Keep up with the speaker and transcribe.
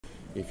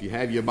If you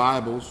have your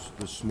Bibles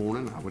this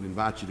morning, I would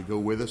invite you to go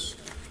with us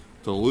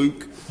to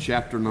Luke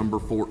chapter number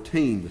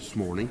 14 this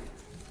morning.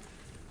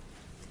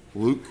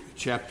 Luke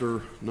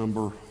chapter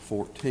number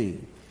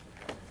 14.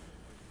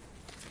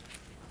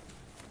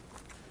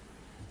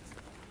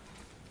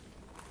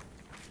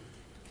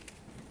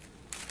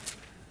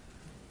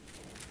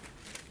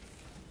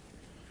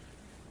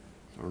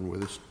 Turn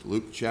with us to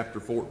Luke chapter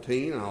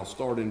 14, and I'll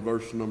start in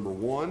verse number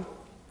 1.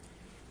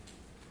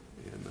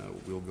 And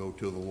we'll go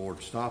till the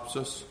Lord stops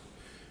us.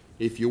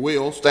 If you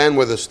will, stand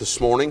with us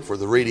this morning for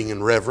the reading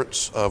and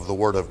reverence of the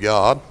Word of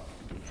God.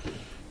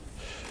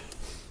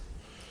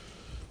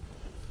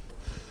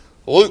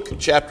 Luke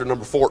chapter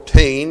number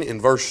 14 in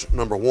verse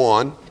number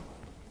 1.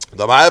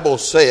 The Bible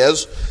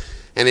says,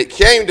 "And it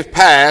came to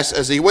pass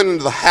as he went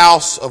into the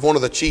house of one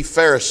of the chief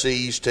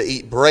Pharisees to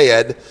eat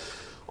bread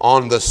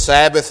on the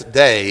Sabbath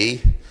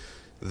day,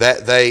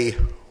 that they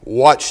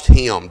watched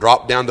him."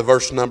 Drop down to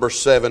verse number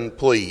 7,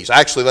 please.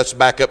 Actually, let's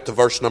back up to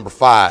verse number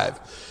 5.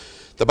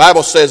 The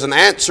Bible says, "And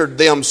answered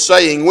them,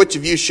 saying, Which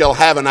of you shall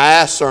have an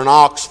ass or an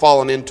ox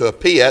fallen into a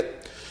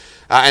pit,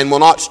 and will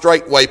not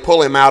straightway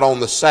pull him out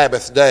on the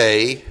Sabbath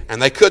day?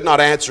 And they could not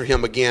answer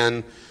him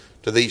again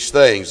to these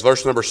things."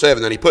 Verse number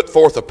 7, "Then he put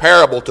forth a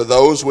parable to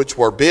those which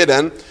were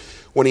bidden,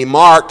 when he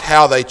marked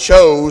how they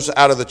chose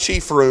out of the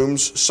chief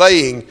rooms,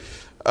 saying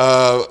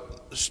unto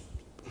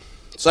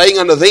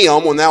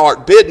them, When thou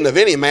art bidden of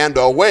any man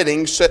to a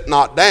wedding, sit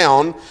not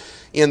down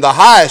in the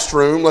highest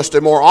room, lest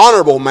a more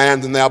honorable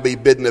man than thou be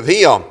bidden of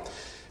him.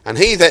 And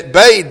he that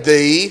bade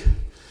thee,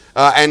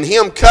 and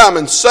him come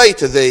and say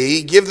to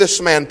thee, Give this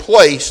man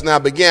place, and thou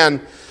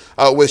begin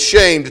with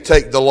shame to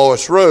take the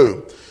lowest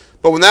room.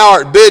 But when thou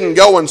art bidden,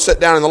 go and sit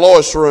down in the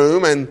lowest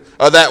room, and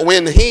that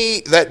when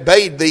he that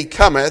bade thee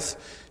cometh,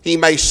 he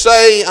may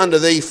say unto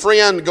thee,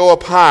 Friend, go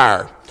up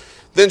higher.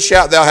 Then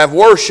shalt thou have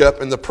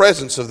worship in the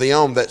presence of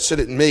them that sit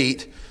at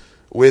meat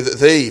with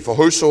thee. For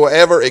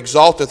whosoever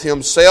exalteth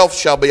himself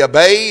shall be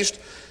abased,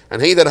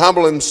 and he that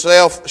humbleth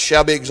himself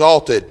shall be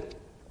exalted.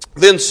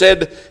 Then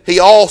said he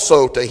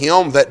also to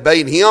him that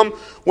bade him,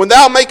 When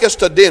thou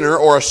makest a dinner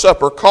or a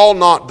supper, call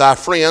not thy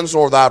friends,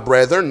 nor thy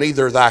brethren,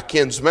 neither thy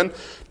kinsmen,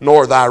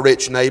 nor thy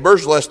rich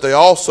neighbors, lest they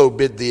also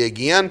bid thee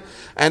again,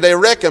 and a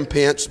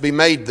recompense be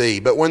made thee.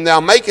 But when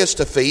thou makest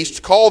a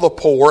feast, call the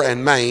poor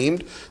and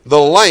maimed, the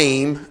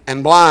lame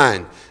and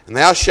blind. And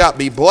thou shalt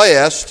be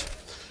blessed,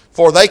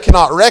 for they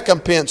cannot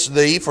recompense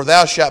thee, for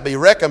thou shalt be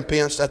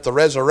recompensed at the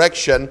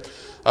resurrection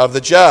of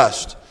the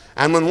just.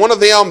 And when one of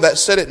them that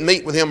sat at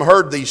meat with him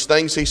heard these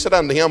things, he said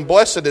unto him,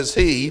 Blessed is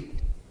he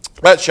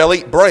that shall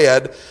eat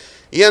bread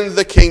in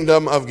the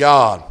kingdom of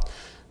God."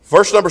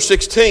 Verse number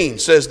 16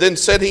 says, "Then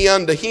said he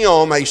unto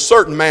him, A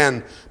certain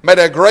man made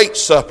a great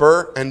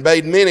supper, and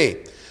bade many,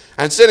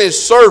 and sent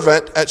his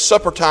servant at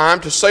supper time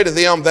to say to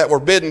them that were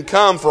bidden,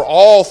 Come, for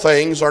all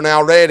things are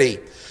now ready.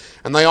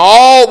 And they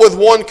all with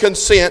one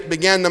consent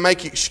began to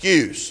make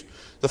excuse.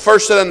 The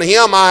first said unto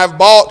him, I have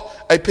bought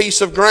a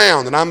piece of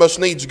ground, and I must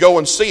needs go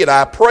and see it.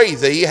 I pray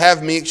thee,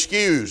 have me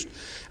excused.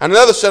 And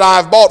another said, I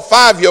have bought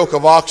 5 yoke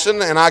of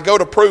oxen, and I go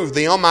to prove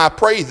them. I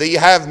pray thee,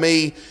 have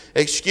me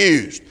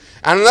excused.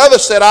 And another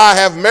said, I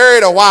have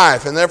married a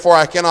wife, and therefore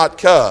I cannot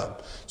come.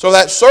 So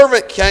that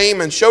servant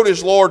came and showed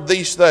his lord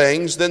these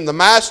things. Then the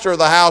master of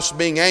the house,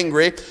 being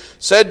angry,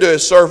 said to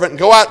his servant,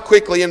 Go out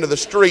quickly into the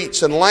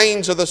streets and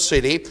lanes of the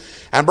city,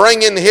 and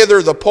bring in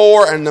hither the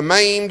poor and the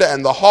maimed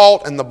and the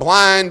halt and the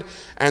blind.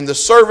 And the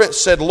servant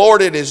said,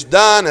 Lord, it is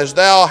done as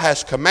thou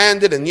hast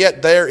commanded, and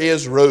yet there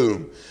is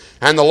room.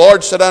 And the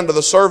Lord said unto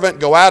the servant,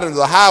 Go out into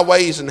the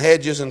highways and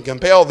hedges, and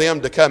compel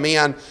them to come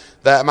in,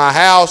 that my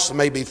house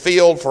may be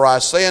filled. For I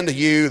say unto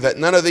you, that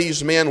none of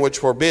these men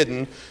which were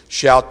bidden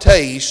shall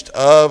taste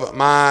of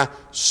my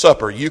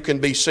supper." You can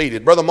be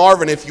seated. Brother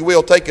Marvin, if you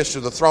will, take us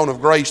to the throne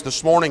of grace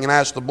this morning and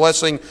ask the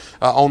blessing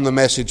on the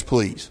message,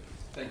 please.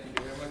 Thank you,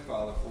 dear Heavenly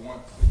Father, for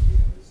once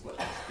again just let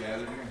us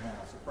gather in your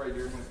house. I pray,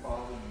 dear Heavenly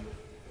Father,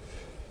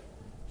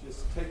 you just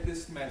take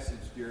this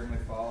message, dear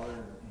Heavenly Father,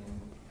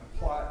 and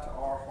apply it to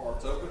our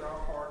hearts. Open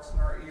our hearts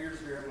and our ears,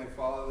 dear Heavenly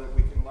Father, that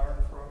we can learn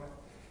from it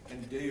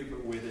and do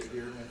with it,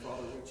 dear Heavenly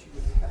Father, what you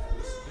would have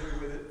us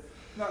do with it.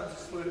 Not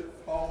just let it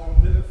fall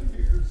on deaf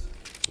ears.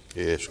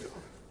 Yes, God.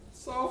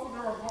 Soften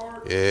our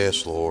hearts.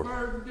 Yes, Lord.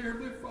 Burden, dear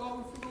Heavenly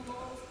Father, for the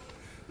lost.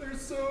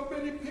 There's so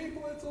many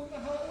people that's on the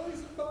highways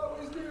and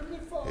byways, dear Heavenly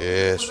Father.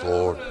 Yes, without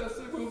Lord. us,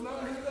 that will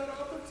not have that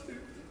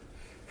opportunity.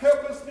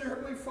 Help us, dear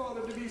Heavenly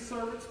Father, to be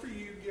servants for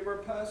you. Give our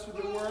pastor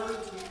the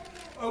words and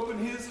open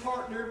his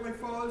heart, dear Heavenly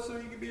Father, so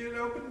he can be an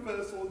open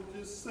vessel and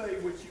just say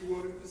what you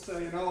want him to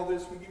say. And all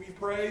this, we give you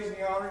praise and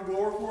honor and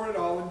glory for it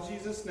all in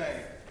Jesus' name.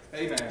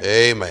 Amen.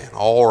 Amen.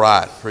 All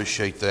right.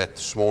 Appreciate that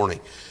this morning.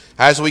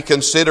 As we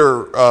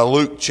consider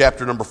Luke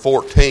chapter number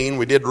 14,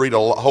 we did read a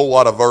whole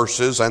lot of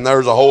verses, and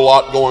there's a whole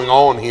lot going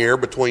on here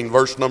between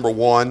verse number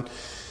 1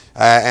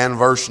 and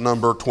verse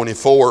number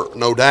 24,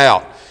 no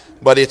doubt.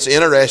 But it's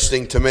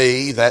interesting to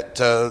me that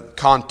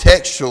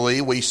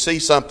contextually we see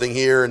something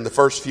here in the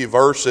first few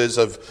verses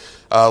of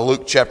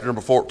Luke chapter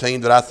number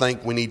 14 that I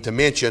think we need to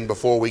mention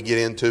before we get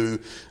into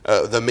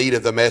the meat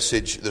of the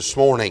message this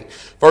morning.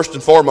 First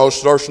and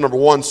foremost, verse number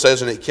 1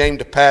 says, "And it came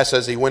to pass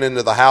as he went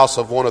into the house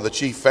of one of the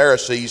chief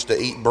Pharisees to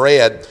eat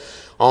bread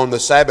on the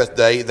Sabbath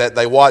day, that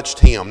they watched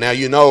him." Now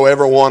you know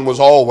everyone was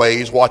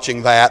always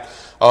watching that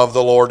of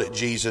the Lord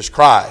Jesus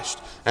Christ.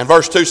 And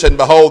verse 2 said, "And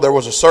behold, there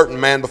was a certain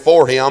man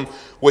before him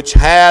which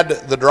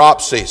had the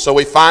dropsy." So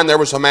we find there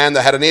was a man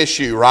that had an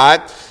issue,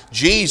 right?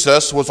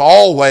 Jesus was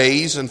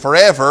always and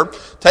forever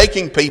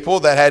taking people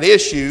that had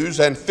issues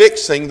and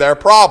fixing their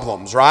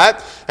problems, right?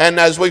 And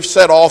as we've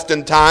said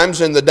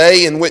oftentimes, in the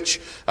day in which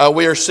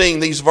we are seeing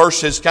these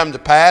verses come to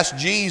pass,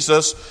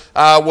 Jesus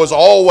was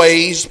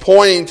always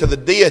pointing to the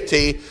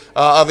deity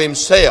of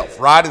himself,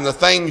 right? And the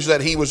things that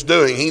he was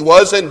doing. He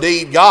was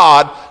indeed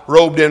God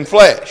robed in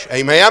flesh.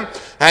 Amen?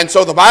 And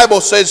so the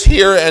Bible says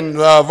here in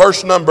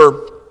verse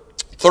number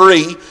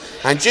 3,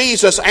 "And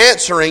Jesus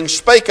answering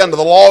spake unto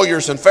the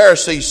lawyers and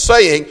Pharisees,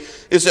 saying,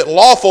 Is it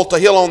lawful to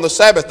heal on the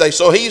Sabbath day?"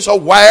 So he's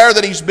aware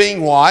that he's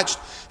being watched.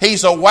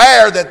 He's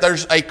aware that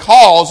there's a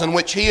cause in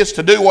which he is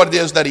to do what it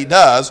is that he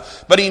does.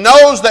 But he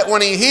knows that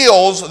when he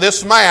heals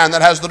this man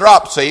that has the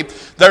dropsy,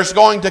 there's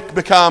going to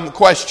become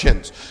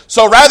questions.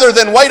 So rather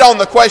than wait on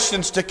the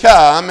questions to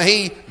come,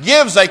 he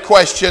gives a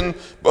question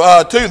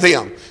to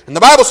them. And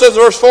the Bible says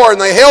in verse 4, "And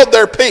they held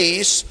their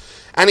peace,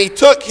 and he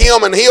took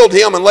him and healed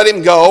him and let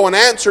him go, and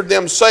answered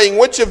them, saying,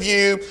 Which of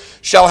you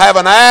shall have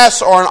an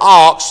ass or an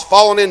ox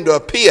fallen into a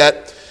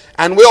pit,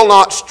 and will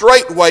not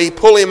straightway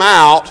pull him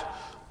out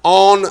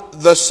on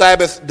the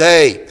Sabbath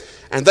day?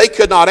 And they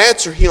could not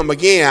answer him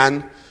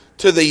again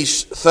to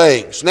these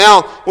things."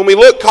 Now, when we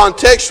look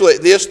contextually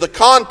at this, the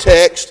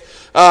context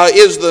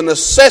is the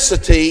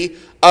necessity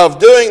of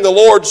doing the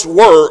Lord's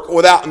work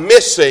without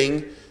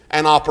missing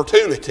an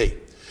opportunity.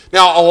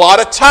 Now, a lot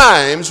of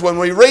times when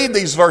we read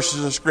these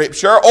verses of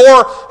Scripture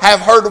or have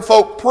heard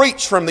folk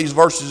preach from these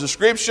verses of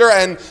Scripture,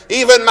 and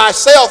even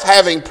myself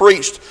having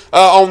preached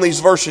on these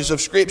verses of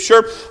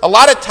Scripture, a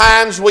lot of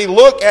times we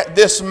look at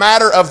this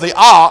matter of the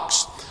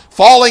ox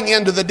falling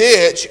into the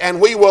ditch, and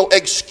we will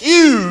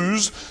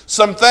excuse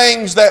some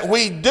things that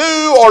we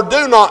do or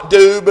do not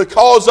do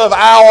because of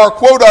our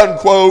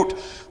quote-unquote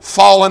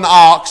fallen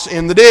ox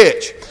in the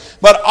ditch.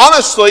 But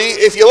honestly,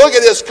 if you look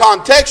at this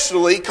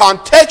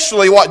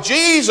contextually what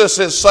Jesus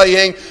is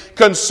saying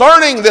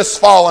concerning this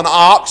fallen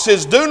ox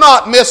is, do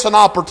not miss an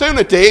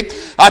opportunity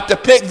to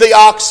pick the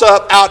ox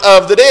up out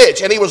of the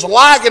ditch. And he was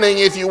likening,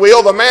 if you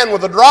will, the man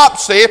with the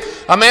dropsy,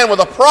 a man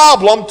with a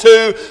problem,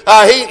 to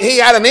he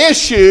had an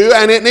issue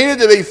and it needed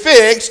to be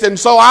fixed, and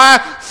so I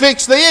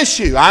fixed the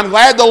issue. I'm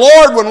glad the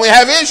Lord, when we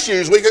have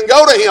issues, we can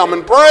go to him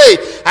and pray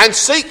and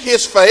seek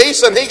his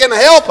face, and he can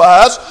help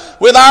us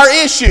with our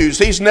issues.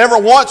 He's never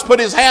once put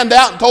his hand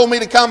out and told me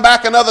to come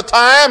back another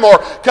time or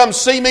come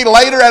see me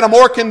later at a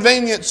more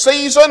convenient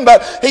season,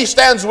 but he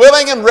stands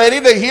willing and ready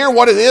to hear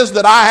what it is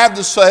that I have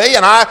to say,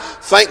 and I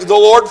thank the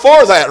Lord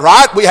for that,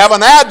 right? We have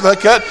an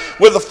advocate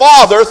with the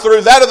Father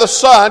through that of the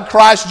Son,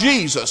 Christ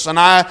Jesus, and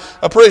I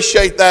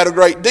appreciate that a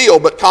great deal.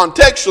 But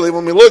contextually,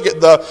 when we look at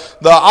the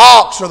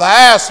ox or the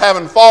ass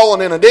having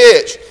fallen in a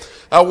ditch,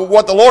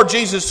 what the Lord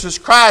Jesus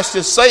Christ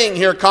is saying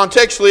here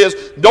contextually is,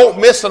 don't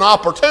miss an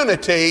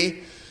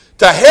opportunity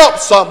to help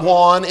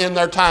someone in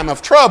their time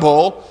of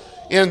trouble,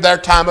 in their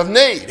time of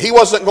need. He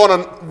wasn't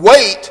going to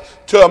wait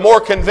to a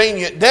more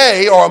convenient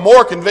day or a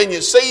more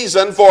convenient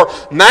season, for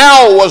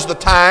now was the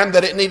time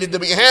that it needed to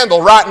be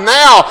handled. Right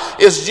now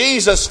is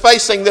Jesus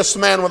facing this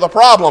man with a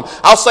problem.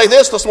 I'll say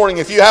this morning: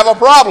 if you have a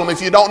problem, if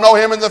you don't know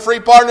him in the free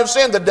pardon of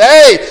sin,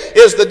 today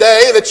is the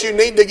day that you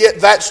need to get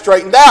that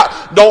straightened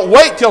out. Don't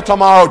wait till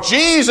tomorrow.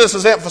 Jesus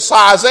is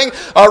emphasizing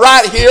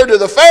right here to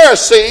the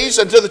Pharisees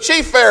and to the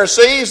chief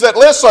Pharisees that,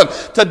 listen,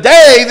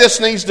 today this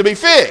needs to be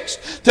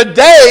fixed.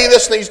 Today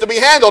this needs to be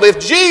handled. If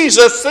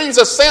Jesus sees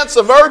a sense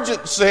of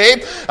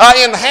urgency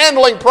in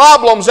handling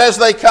problems as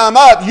they come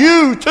up,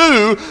 you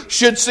too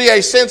should see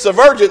a sense of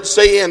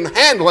urgency in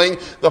handling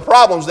the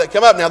problems that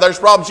come up. Now, there's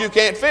problems you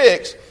can't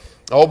fix.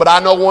 Oh, but I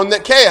know one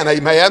that can,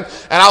 amen.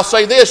 And I'll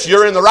say this: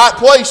 you're in the right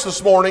place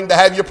this morning to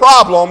have your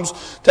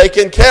problems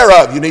taken care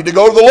of. You need to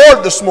go to the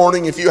Lord this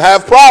morning if you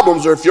have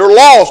problems or if you're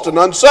lost and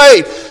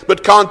unsaved.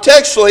 But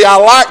contextually, I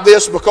like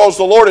this because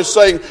the Lord is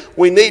saying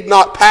we need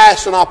not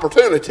pass an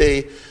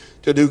opportunity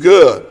to do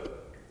good.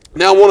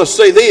 Now, I want to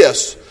say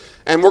this,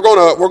 and we're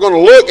going to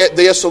look at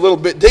this a little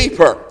bit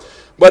deeper.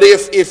 But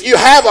if you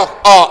have an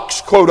ox,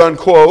 quote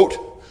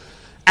unquote,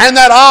 and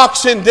that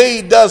ox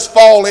indeed does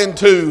fall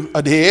into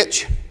a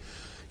ditch,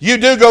 you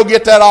do go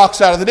get that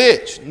ox out of the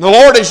ditch. The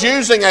Lord is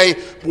using a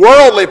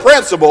worldly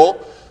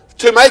principle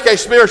to make a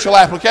spiritual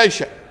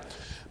application.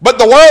 But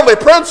the worldly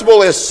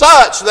principle is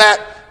such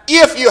that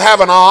if you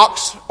have an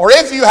ox, or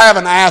if you have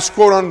an ass,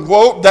 quote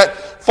unquote,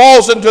 that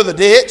falls into the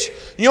ditch,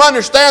 you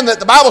understand that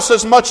the Bible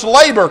says much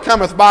labor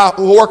cometh by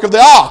the work of the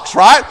ox,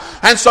 right?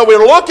 And so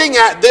we're looking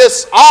at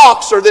this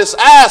ox or this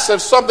ass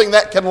as something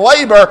that can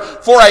labor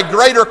for a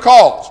greater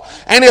cause.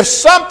 And if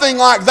something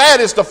like that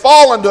is to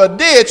fall into a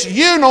ditch,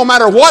 you, no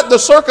matter what the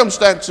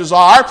circumstances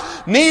are,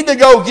 need to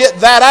go get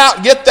that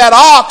out, get that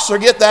ox or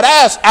get that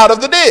ass out of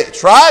the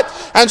ditch, right?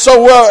 And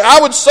so I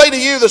would say to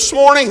you this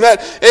morning that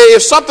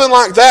if something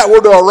like that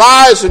were to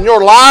arise in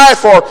your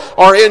life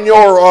or in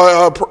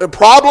your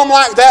problem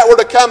like that were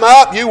to come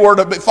up, you were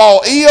to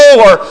fall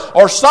ill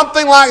or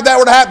something like that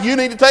were to happen, you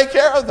need to take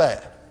care of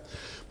that.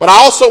 But I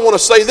also want to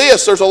say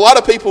this, there's a lot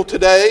of people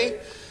today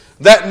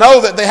that know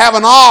that they have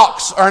an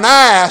ox or an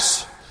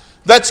ass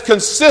that's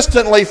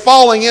consistently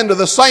falling into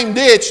the same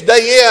ditch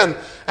day in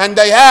and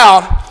day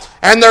out,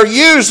 and they're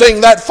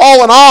using that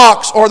fallen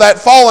ox or that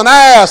fallen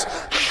ass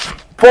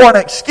for an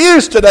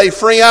excuse today,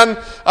 friend,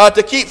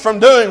 to keep from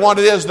doing what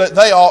it is that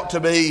they ought to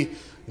be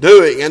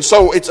doing. And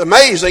so it's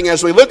amazing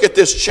as we look at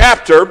this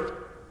chapter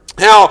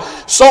how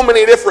so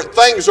many different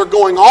things are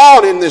going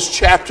on in this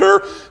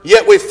chapter,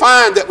 yet we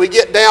find that we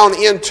get down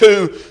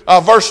into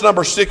verse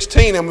number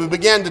 16 and we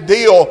begin to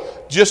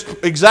deal just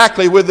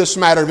exactly with this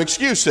matter of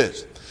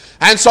excuses.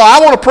 And so I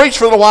want to preach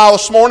for a little while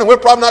this morning. We're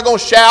probably not going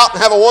to shout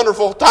and have a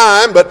wonderful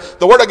time, but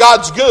the Word of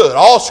God's good.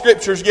 All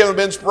Scripture is given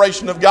by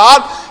inspiration of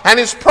God, and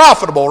it's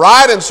profitable,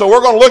 right? And so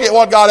we're going to look at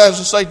what God has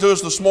to say to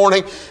us this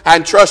morning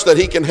and trust that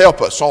He can help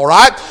us, all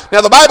right?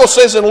 Now the Bible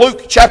says in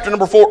Luke chapter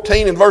number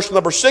 14 and verse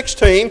number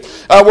 16,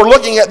 we're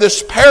looking at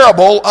this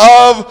parable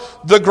of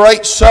the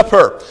Great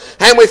Supper.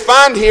 And we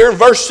find here in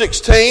verse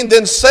 16,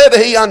 then said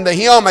he unto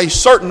him, a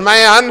certain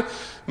man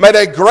made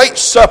a great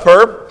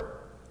supper,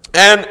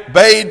 and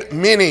bade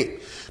many.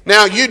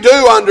 Now you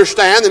do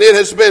understand, and it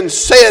has been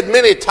said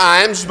many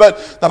times,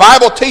 but the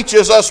Bible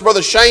teaches us,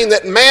 Brother Shane,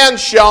 that man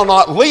shall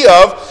not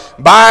live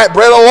by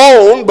bread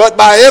alone, but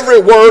by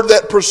every word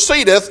that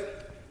proceedeth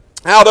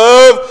out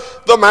of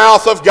the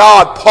mouth of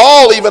God.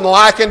 Paul even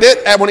likened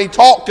it when he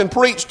talked and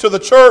preached to the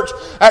church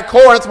at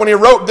Corinth, when he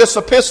wrote this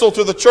epistle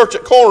to the church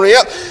at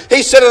Corinth.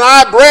 He said, and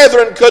I,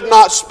 brethren, could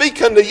not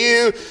speak unto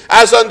you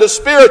as unto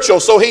spiritual.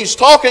 So he's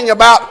talking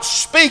about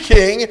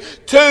speaking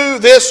to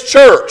this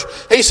church.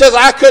 He says,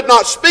 I could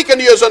not speak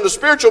unto you as unto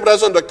spiritual, but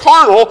as unto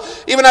carnal,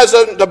 even as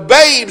unto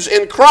babes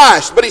in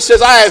Christ. But he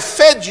says, I have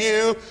fed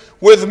you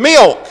with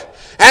milk,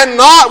 and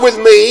not with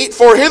meat,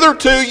 for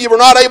hitherto you were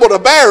not able to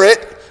bear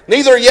it,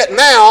 neither yet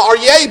now are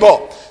ye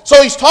able.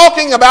 So he's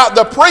talking about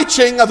the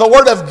preaching of the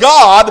Word of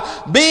God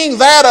being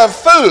that of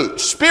food,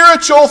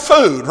 spiritual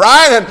food,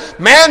 right? And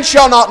man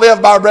shall not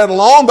live by bread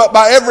alone, but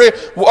by every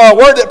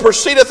word that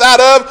proceedeth out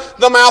of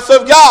the mouth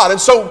of God. And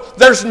so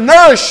there's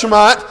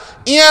nourishment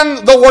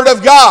in the Word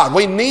of God.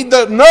 We need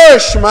the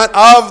nourishment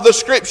of the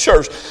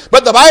Scriptures.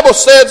 But the Bible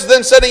says,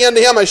 then said he unto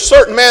him, a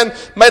certain man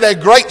made a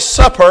great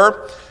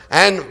supper,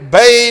 and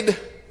bade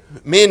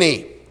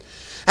many,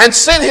 and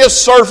sent his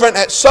servant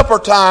at supper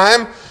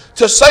time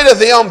to say to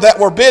them that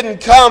were bidden,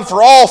 come,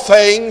 for all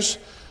things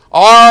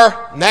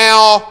are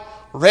now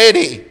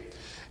ready.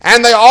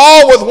 And they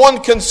all with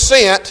one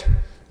consent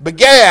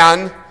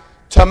began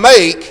to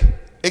make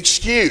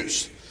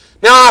excuse.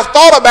 Now I've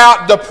thought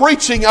about the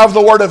preaching of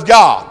the Word of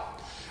God.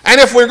 And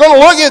if we're going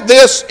to look at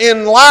this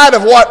in light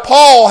of what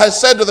Paul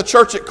has said to the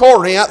church at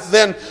Corinth,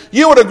 then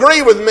you would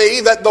agree with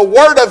me that the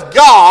Word of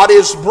God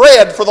is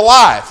bread for the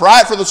life,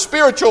 right? For the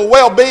spiritual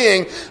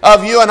well-being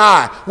of you and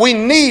I. We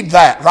need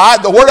that,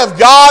 right? The Word of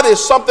God is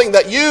something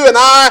that you and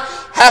I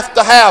have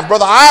to have.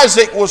 Brother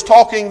Isaac was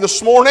talking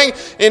this morning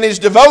in his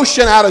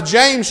devotion out of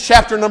James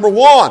chapter number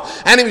 1.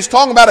 And he was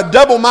talking about a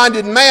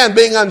double-minded man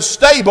being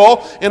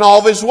unstable in all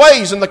of his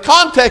ways. And the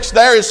context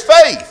there is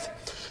faith.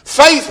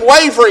 Faith,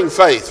 wavering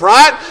faith,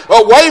 right?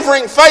 Well,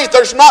 wavering faith,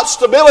 there's not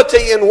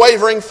stability in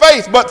wavering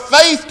faith, but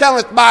faith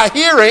cometh by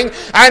hearing,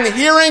 and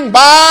hearing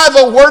by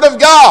the Word of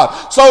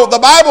God. So the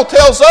Bible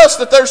tells us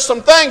that there's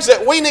some things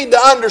that we need to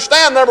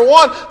understand. Number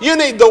one, you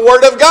need the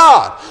Word of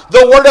God.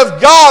 The Word of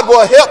God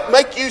will help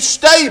make you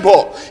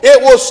stable. It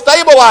will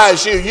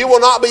stabilize you. You will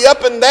not be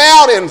up and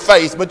down in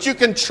faith, but you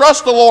can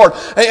trust the Lord.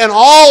 In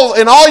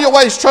all your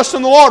ways, trust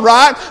in the Lord,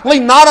 right?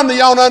 Lean not unto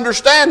your own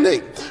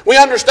understanding. We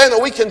understand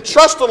that we can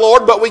trust the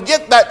Lord, but we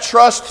get that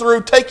trust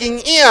through taking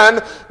in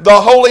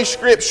the Holy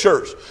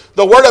Scriptures.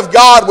 The Word of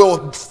God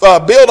will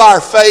build our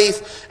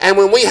faith, and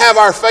when we have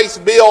our faith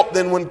built,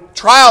 then when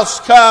trials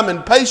come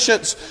and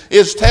patience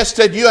is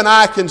tested, you and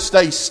I can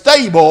stay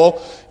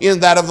stable in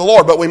that of the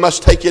Lord, but we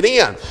must take it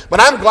in. But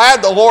I'm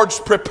glad the Lord's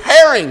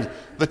preparing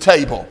the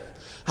table.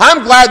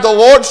 I'm glad the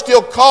Lord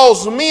still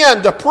calls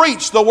men to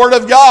preach the Word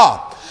of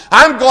God.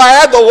 I'm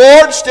glad the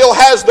Lord still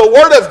has the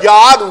Word of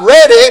God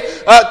ready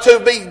to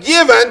be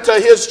given to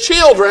His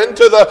children,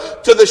 to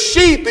the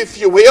sheep, if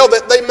you will,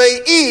 that they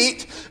may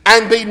eat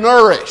and be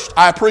nourished.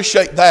 I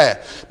appreciate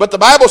that. But the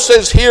Bible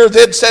says here,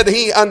 then said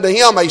he unto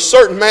him, a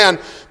certain man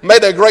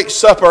made a great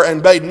supper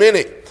and bade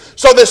many.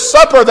 So this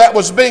supper that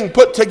was being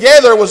put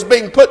together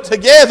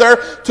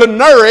to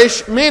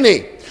nourish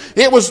many.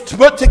 It was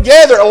put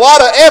together. A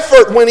lot of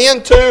effort went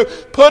into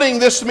putting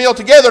this meal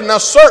together. Now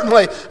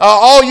certainly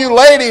all you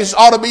ladies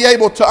ought to be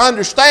able to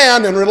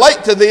understand and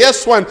relate to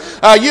this when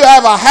you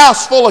have a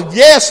house full of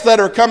guests that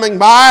are coming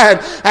by,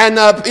 and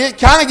it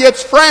kind of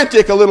gets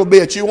frantic a little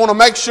bit. You want to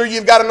make sure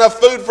you've got enough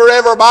food for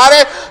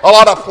everybody. A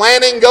lot of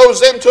planning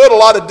goes into it. A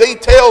lot of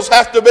details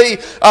have to be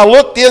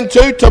looked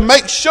into to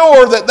make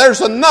sure that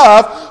there's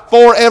enough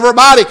for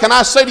everybody. Can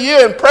I say to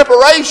you, in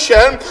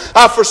preparation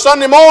for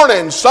Sunday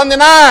morning, Sunday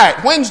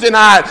night, Wednesday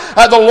night,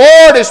 the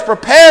Lord is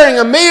preparing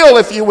a meal,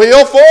 if you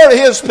will, for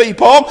His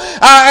people,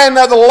 and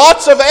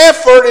lots of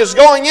effort is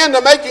going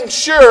into making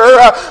sure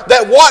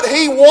that what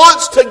He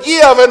wants to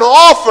give and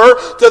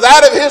offer to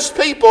that of His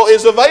people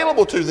is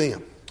available to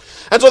them.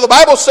 And so the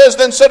Bible says,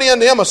 then said he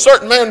unto him, a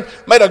certain man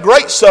made a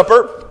great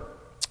supper,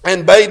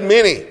 and bade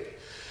many,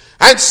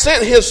 and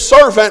sent his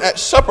servant at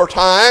supper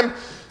time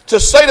to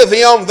say to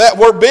them that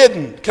were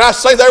bidden. Can I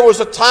say there was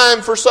a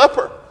time for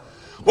supper?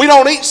 We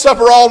don't eat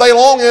supper all day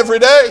long every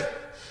day,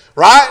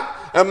 right?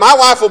 And my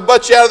wife will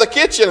butt you out of the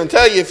kitchen and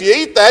tell you if you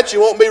eat that, you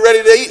won't be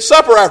ready to eat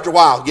supper after a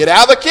while. Get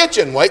out of the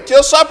kitchen. Wait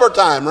till supper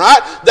time, right?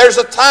 There's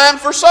a time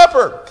for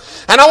supper.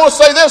 And I want to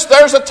say this,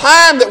 there's a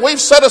time that we've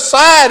set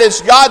aside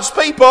as God's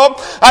people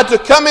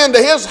to come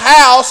into His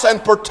house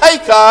and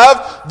partake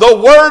of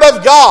the Word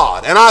of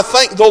God. And I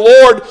thank the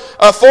Lord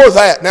for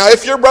that. Now,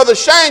 if you're Brother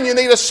Shane, you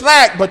need a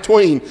snack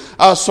between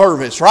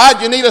service, right?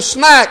 You need a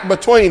snack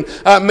between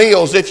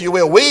meals, if you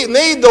will. We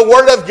need the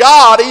Word of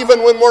God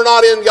even when we're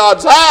not in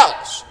God's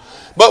house.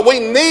 But we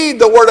need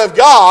the Word of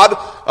God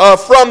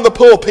from the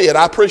pulpit.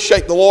 I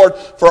appreciate the Lord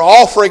for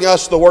offering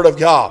us the Word of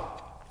God.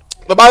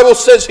 The Bible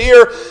says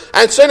here,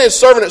 and sent his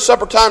servant at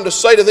supper time to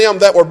say to them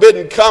that were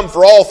bidden, come,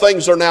 for all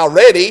things are now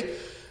ready.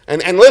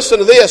 And listen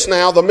to this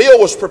now, the meal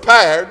was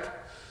prepared,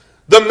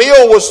 the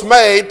meal was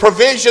made,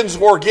 provisions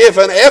were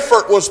given,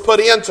 effort was put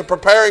into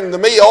preparing the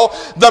meal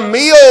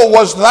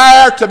was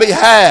there to be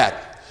had.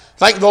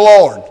 Thank the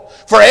Lord.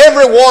 For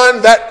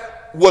everyone that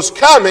was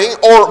coming,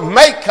 or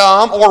may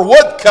come, or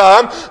would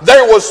come,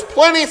 there was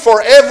plenty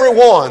for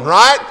everyone,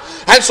 right?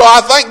 And so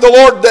I thank the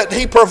Lord that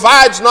He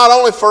provides not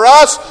only for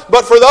us,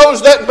 but for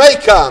those that may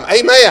come.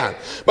 Amen.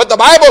 But the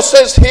Bible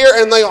says here,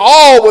 and they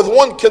all with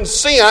one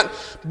consent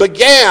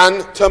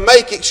began to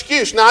make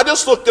excuse. Now I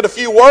just looked at a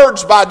few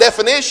words by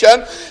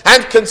definition,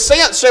 and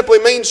consent simply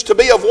means to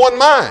be of one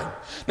mind.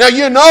 Now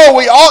you know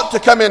we ought to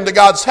come into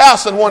God's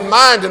house in one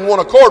mind and one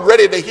accord,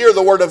 ready to hear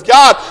the Word of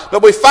God.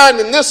 But we find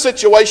in this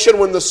situation,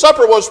 when the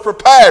supper was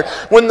prepared,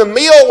 when the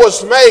meal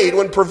was made,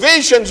 when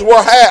provisions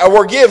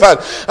were given,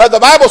 the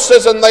Bible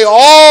says, and they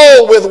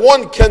all with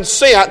one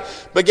consent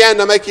began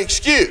to make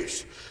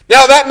excuse.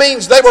 Now that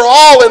means they were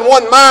all in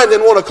one mind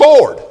and one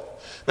accord.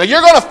 Now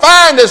you're going to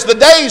find as the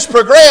days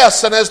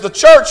progress and as the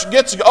church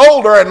gets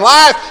older and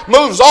life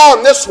moves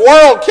on, this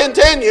world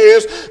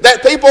continues,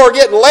 that people are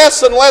getting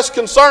less and less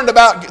concerned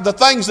about the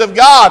things of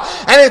God.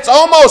 And it's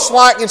almost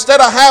like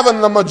instead of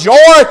having the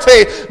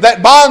majority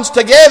that bonds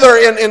together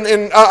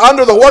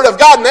under the Word of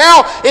God,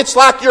 now it's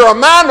like you're a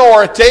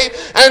minority,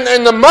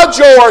 and the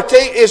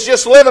majority is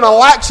just living a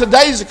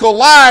lackadaisical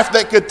life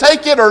that could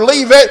take it or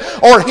leave it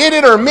or hit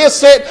it or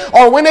miss it,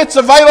 or when it's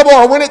available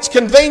or when it's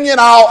convenient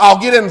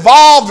I'll get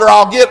involved, or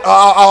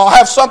I'll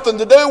have something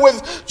to do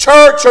with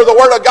church or the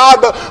Word of God.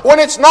 But when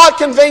it's not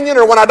convenient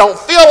or when I don't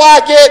feel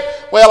like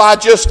it, well, I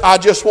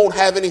just won't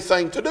have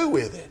anything to do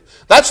with it.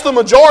 That's the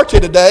majority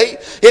today.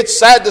 It's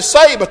sad to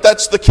say, but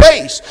that's the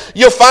case.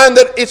 You'll find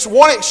that it's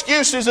one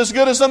excuse is as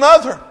good as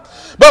another.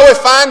 But we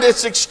find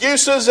it's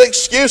excuses,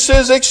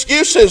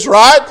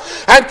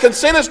 right? And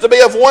consent is to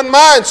be of one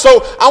mind.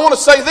 So I want to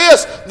say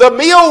this. The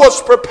meal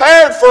was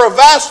prepared for a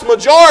vast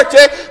majority,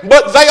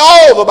 but they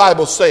all, the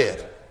Bible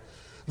said.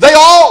 They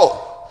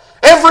all.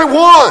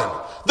 Everyone.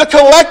 The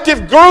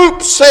collective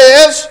group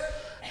says,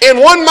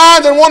 in one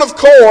mind and one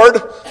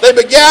accord, they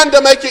began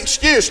to make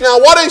excuse. Now,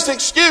 what is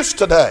excuse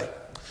today?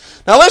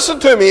 Now, listen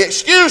to me.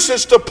 Excuse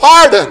is to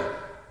pardon.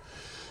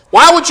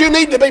 Why would you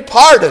need to be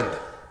pardoned?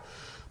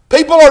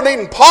 People are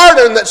needing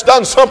pardon that's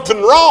done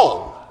something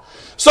wrong.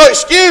 So,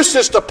 excuse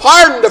is to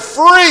pardon, to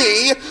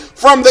free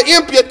from the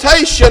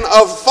imputation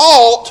of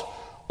fault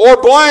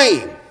or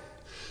blame.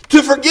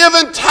 To forgive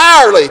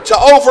entirely, to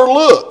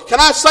overlook. Can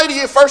I say to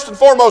you, first and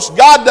foremost,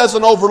 God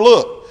doesn't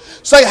overlook.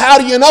 Say, how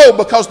do you know?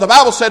 Because the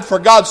Bible said, for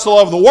God so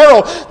loved the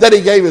world that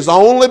He gave His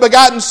only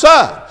begotten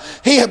Son.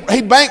 He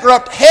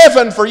bankrupted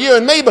heaven for you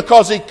and me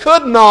because He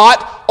could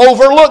not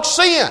overlook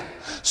sin.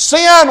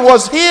 Sin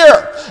was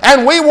here,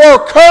 and we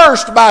were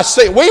cursed by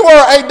sin. We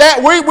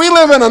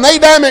live in an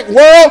Adamic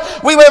world.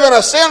 We live in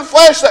a sin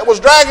flesh that was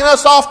dragging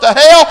us off to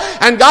hell.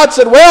 And God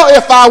said, well,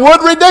 if I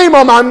would redeem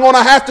them, I'm going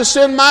to have to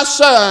send my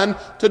Son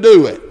to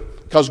do it,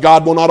 because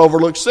God will not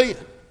overlook sin.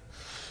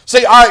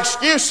 See, our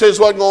excuses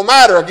wasn't going to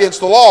matter against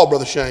the law,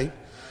 Brother Shane.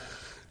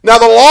 Now,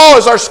 the law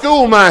is our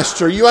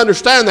schoolmaster. You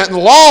understand that. And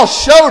the law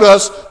showed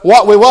us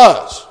what we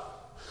was.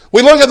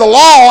 We look at the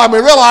law and we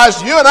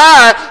realize you and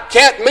I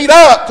can't meet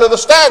up to the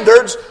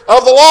standards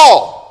of the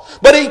law.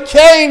 But He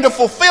came to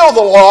fulfill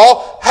the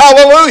law.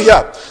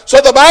 Hallelujah.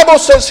 So the Bible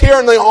says here,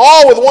 and they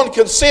all with one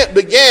consent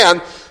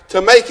began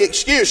to make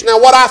excuse. Now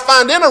what I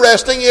find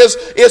interesting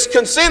is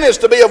consent is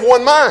to be of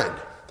one mind.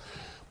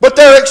 But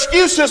their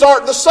excuses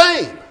aren't the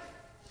same.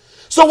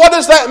 So what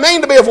does that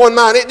mean to be of one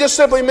mind? It just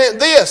simply meant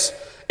this.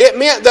 It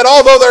meant that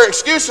although their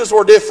excuses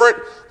were different,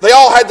 they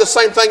all had the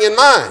same thing in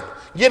mind.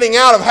 Getting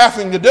out of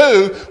having to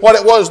do what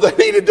it was they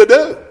needed to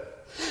do.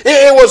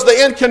 It was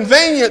the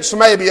inconvenience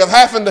maybe of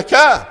having to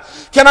come.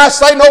 Can I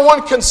say no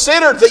one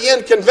considered the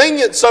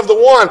inconvenience of the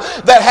one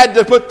that had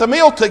to put the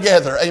meal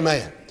together?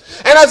 Amen.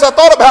 And as I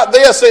thought about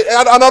this,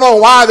 I don't know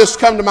why this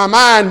come to my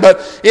mind,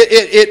 but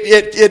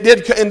it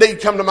did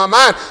indeed come to my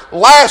mind.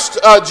 Last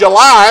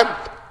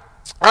July,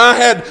 I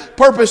had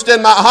purposed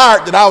in my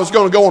heart that I was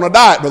going to go on a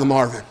diet, Brother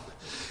Marvin.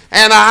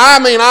 And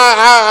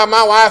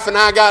my wife and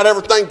I got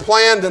everything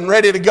planned and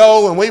ready to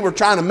go, and we were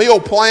trying to meal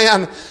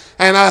plan,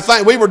 and I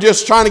think we were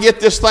just trying to get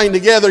this thing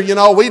together. You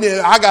know,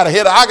 I got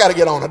to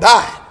get on a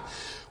diet.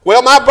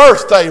 Well, my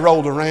birthday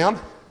rolled around,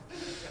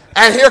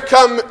 and here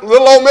come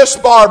little old Miss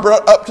Barbara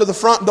up to the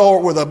front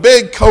door with a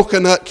big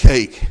coconut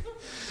cake.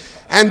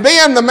 And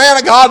being the man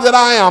of God that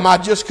I am, I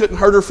just couldn't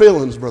hurt her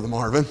feelings, Brother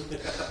Marvin.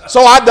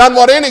 So I done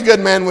what any good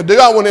man would do.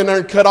 I went in there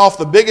and cut off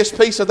the biggest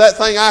piece of that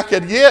thing I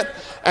could get,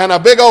 and a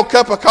big old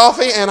cup of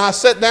coffee, and I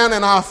sat down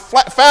and I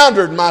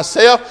foundered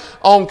myself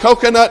on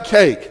coconut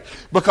cake.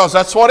 Because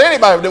that's what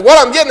anybody would do. What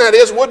I'm getting at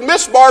is, would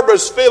Miss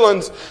Barbara's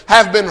feelings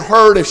have been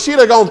hurt if she'd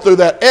have gone through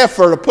that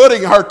effort of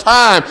putting her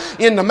time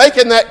into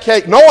making that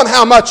cake, knowing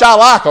how much I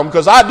like them,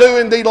 because I do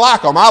indeed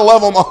like them. I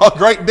love them a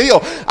great deal.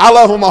 I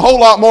love them a whole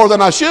lot more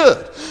than I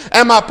should.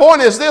 And my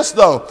point is this,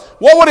 though.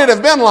 What would it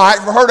have been like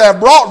for her to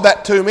have brought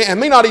that to me and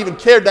me not even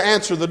cared to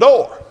answer the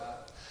door?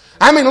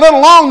 I mean, let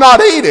alone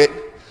not eat it,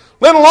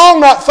 let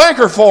alone not thank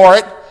her for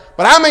it,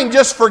 but I mean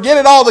just forget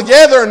it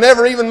altogether and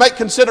never even make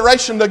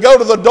consideration to go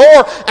to the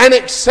door and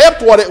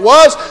accept what it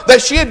was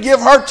that she'd give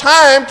her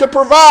time to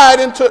provide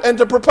and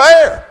to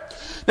prepare.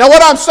 Now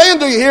what I'm saying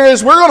to you here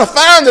is we're going to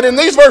find that in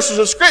these verses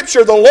of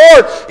Scripture the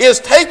Lord is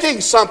taking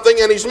something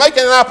and He's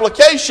making an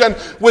application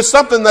with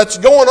something that's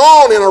going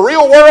on in a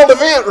real world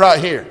event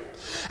right here.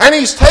 And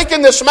He's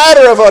taken this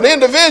matter of an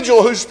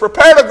individual who's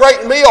prepared a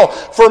great meal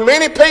for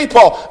many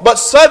people, but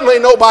suddenly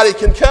nobody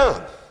can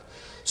come.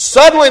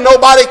 Suddenly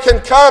nobody can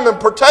come and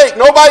partake.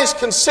 Nobody's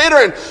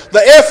considering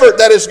the effort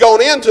that has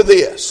gone into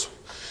this.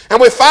 And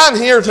we find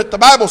here that the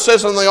Bible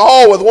says, and they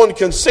all with one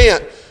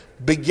consent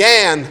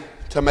began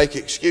to make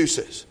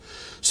excuses.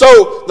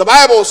 So the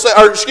Bible says,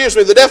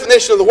 the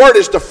definition of the word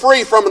is to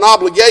free from an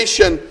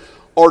obligation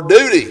or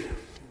duty.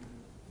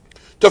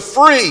 To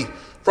free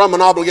from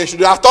an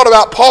obligation. I've thought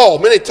about Paul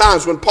many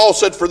times when Paul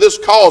said, "For this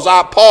cause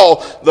I,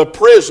 Paul, the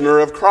prisoner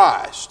of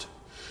Christ."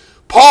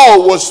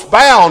 Paul was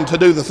bound to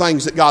do the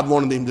things that God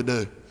wanted him to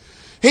do.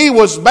 He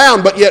was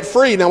bound but yet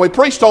free. Now we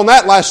preached on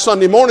that last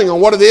Sunday morning on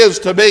what it is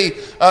to be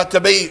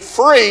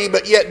free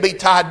but yet be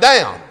tied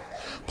down.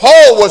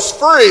 Paul was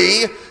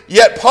free,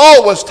 yet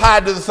Paul was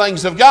tied to the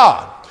things of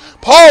God.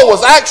 Paul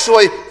was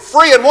actually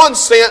free in one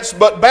sense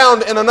but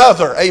bound in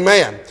another.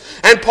 Amen.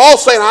 And Paul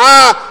saying,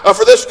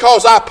 for this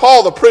cause I,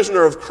 Paul, the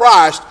prisoner of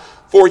Christ,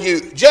 for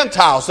you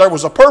Gentiles. There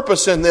was a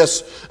purpose in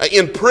this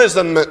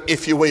imprisonment,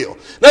 if you will.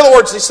 In other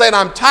words, he's saying,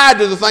 I'm tied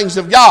to the things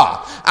of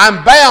God.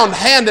 I'm bound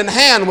hand in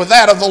hand with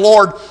that of the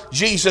Lord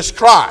Jesus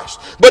Christ.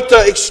 But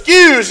to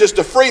excuse is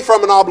to free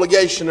from an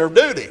obligation or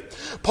duty.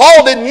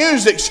 Paul didn't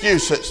use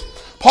excuses.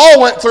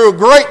 Paul went through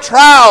great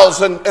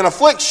trials and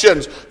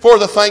afflictions for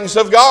the things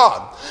of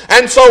God.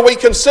 And so we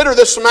consider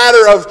this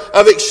matter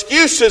of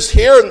excuses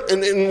here,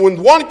 and with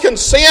one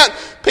consent,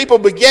 people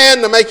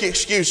began to make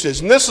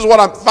excuses. And this is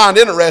what I find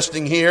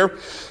interesting here.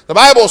 The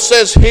Bible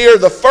says here,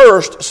 the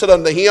first said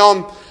unto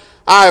him,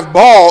 I have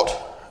bought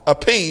a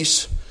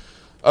piece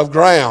of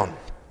ground,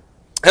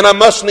 and I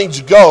must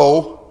needs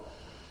go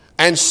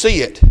and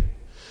see it.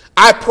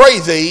 I pray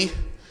thee,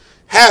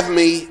 have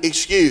me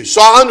excused.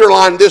 So I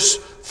underline this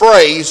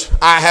phrase,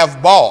 I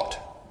have bought.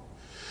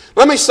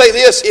 Let me say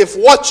this, if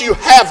what you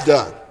have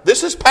done,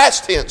 this is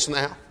past tense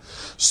now,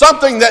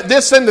 something that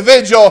this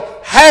individual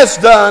has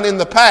done in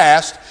the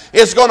past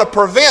is going to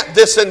prevent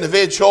this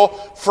individual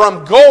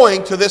from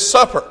going to this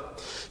supper.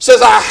 It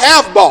says, I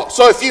have bought.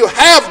 So if you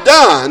have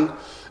done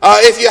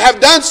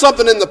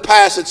something in the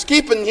past that's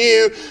keeping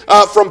you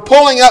from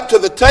pulling up to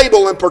the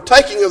table and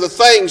partaking of the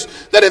things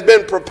that have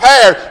been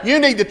prepared, you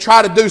need to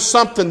try to do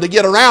something to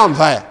get around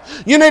that.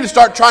 You need to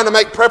start trying to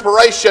make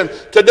preparation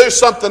to do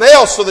something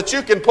else so that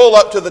you can pull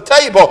up to the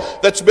table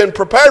that's been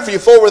prepared for you.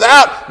 For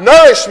without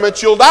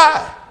nourishment, you'll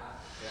die.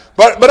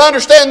 But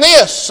understand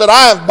this, that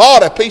I have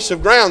bought a piece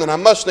of ground and I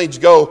must needs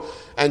go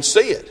and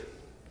see it.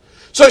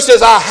 So he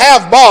says, I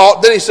have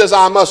bought, then he says,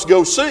 I must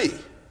go see.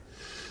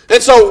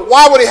 And so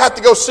why would he have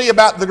to go see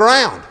about the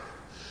ground?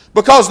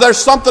 Because there's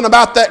something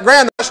about that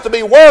ground that has to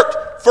be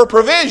worked for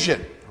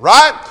provision,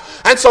 right?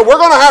 And so we're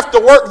going to have to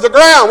work the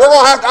ground. I'm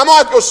going to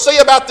have to go see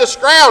about this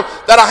ground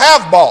that I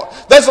have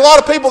bought. There's a lot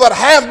of people that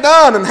have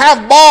done and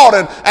have bought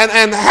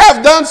and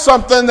have done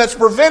something that's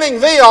preventing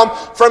them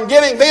from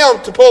getting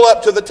them to pull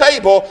up to the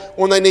table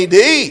when they need to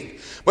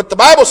eat. But the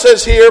Bible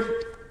says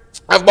here,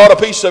 I've bought a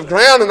piece of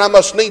ground and I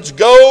must needs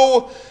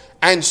go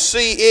and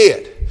see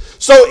it.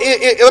 So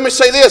let me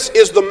say this,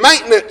 is the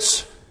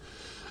maintenance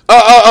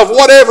of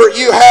whatever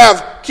you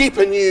have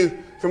keeping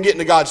you from getting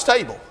to God's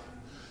table?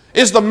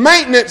 Is the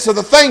maintenance of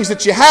the things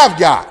that you have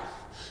got?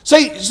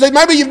 See,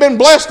 maybe you've been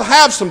blessed to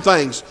have some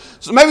things.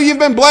 So maybe you've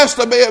been blessed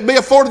to be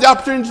afforded the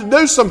opportunity to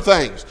do some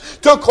things,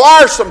 to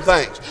acquire some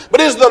things. But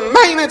is the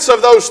maintenance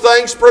of those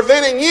things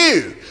preventing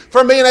you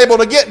from being able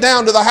to get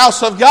down to the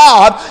house of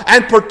God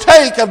and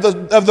partake of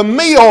the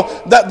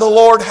meal that the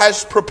Lord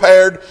has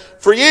prepared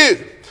for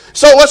you?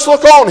 So let's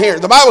look on here.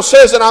 The Bible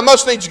says, and I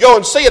must needs go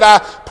and see it. I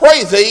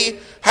pray thee,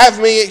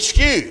 have me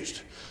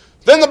excused.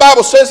 Then the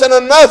Bible says, and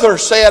another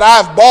said,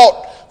 I have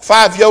bought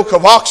 5 yoke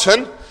of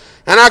oxen,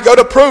 and I go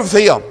to prove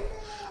them.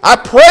 I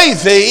pray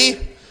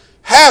thee,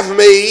 have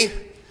me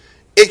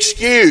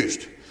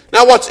excused.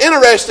 Now what's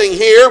interesting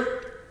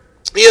here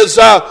is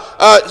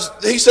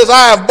he says,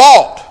 I have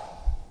bought.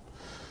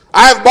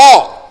 I have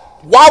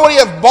bought. Why would he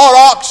have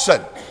bought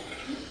oxen?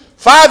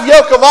 5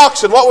 yoke of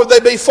oxen, what would they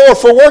be for?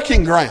 For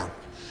working ground.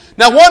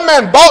 Now one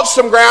man bought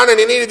some ground and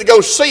he needed to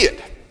go see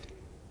it.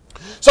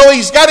 So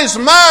he's got his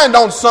mind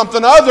on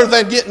something other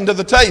than getting to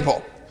the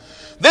table.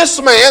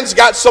 This man's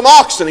got some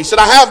oxen. He said,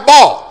 I have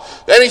bought.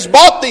 And he's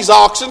bought these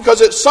oxen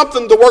because it's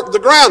something to work the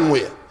ground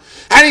with.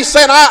 And he's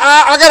saying,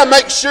 I got to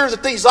make sure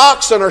that these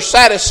oxen are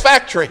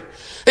satisfactory.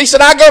 He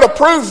said, I go to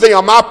prove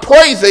them. I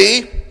pray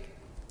thee,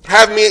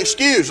 have me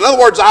excused. In other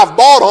words, I've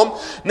bought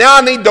them. Now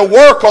I need to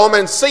work them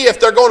and see if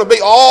they're going to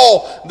be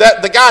all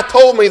that the guy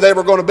told me they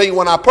were going to be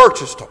when I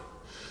purchased them.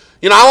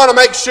 You know, I want to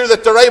make sure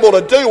that they're able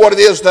to do what it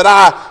is that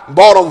I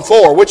bought them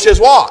for, which is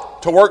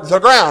what? To work the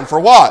ground. For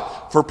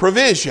what? For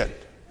provision.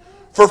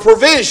 For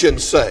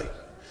provision's sake.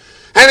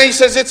 And he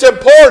says it's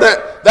important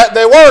that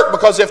they work,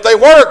 because if they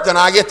work, then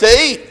I get to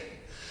eat.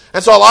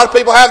 And so a lot of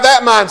people have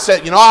that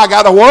mindset. You know, I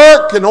got to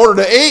work in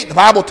order to eat. The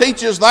Bible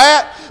teaches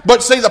that.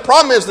 But see, the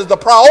problem is that the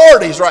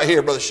priorities right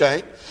here, Brother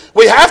Shane.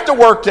 We have to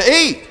work to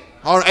eat.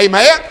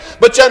 Amen?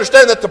 But you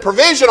understand that the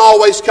provision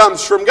always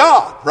comes from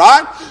God,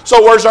 right?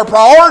 So where's our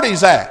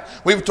priorities at?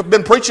 We've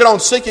been preaching on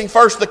seeking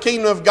first the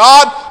kingdom of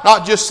God,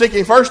 not just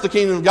seeking first the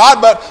kingdom of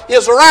God, but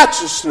His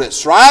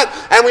righteousness, right?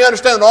 And we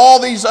understand that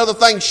all these other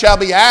things shall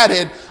be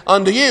added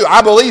unto you.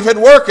 I believe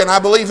in working. I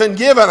believe in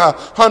giving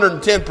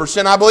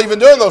 110%. I believe in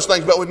doing those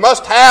things, but we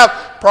must have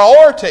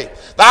priority.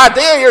 The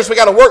idea here is we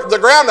got to work the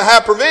ground to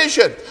have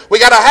provision. We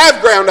got to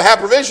have ground to have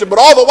provision, but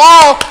all the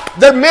while,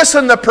 they're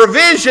missing the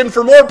provision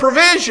for more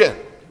provision.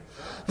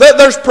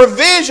 There's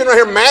provision right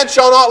here. Man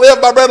shall not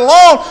live by bread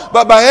alone,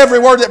 but by every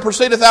word that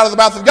proceedeth out of the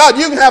mouth of God.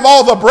 You can have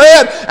all the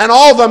bread and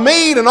all the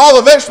meat and all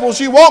the vegetables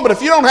you want, but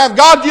if you don't have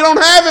God, you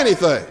don't have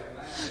anything.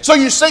 So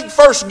you seek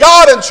first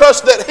God and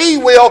trust that He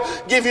will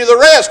give you the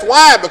rest.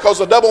 Why? Because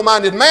a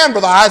double-minded man,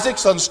 Brother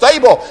Isaac's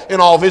unstable in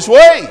all of his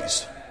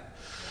ways.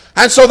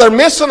 And so they're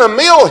missing a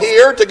meal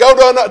here to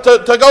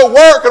go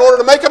work in order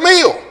to make a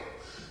meal.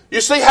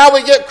 You see how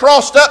we get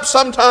crossed up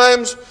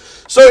sometimes?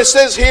 So it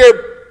says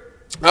here,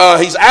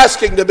 he's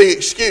asking to be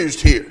excused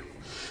here.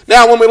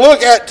 Now, when we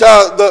look at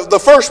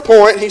the first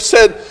point, he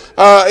says,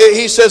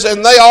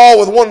 and they all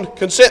with one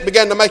consent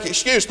began to make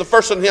excuse. The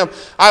first of him,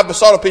 I have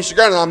besought a piece of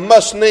ground, and I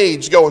must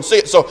needs go and see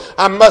it. So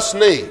I must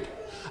need.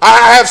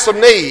 I have some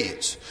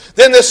needs.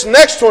 Then this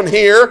next one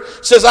here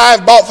says, I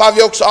have bought 5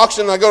 yokes of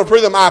oxen, and I go to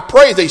prove them. I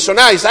pray thee. So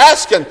now he's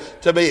asking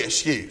to be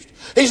excused.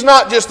 He's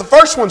not just, the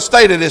first one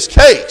stated his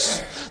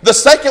case. The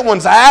second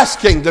one's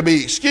asking to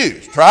be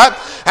excused, right?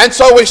 And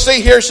so we see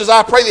here, it says,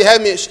 I pray thee,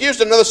 have me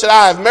excused. Another said,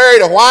 I have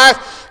married a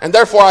wife, and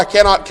therefore I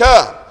cannot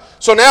come.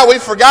 So now we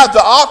forgot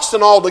the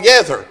oxen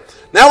altogether.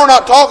 Now we're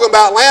not talking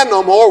about land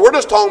no more. We're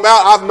just talking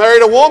about I've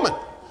married a woman.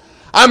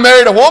 I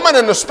married a woman,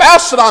 and the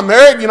spouse that I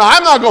married,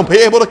 I'm not going to be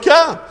able to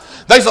come.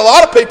 There's a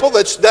lot of people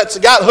that's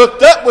got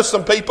hooked up with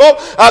some people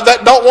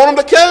that don't want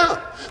them to come.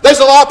 There's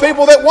a lot of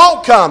people that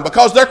won't come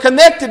because they're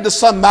connected to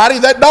somebody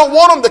that don't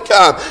want them to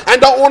come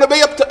and don't want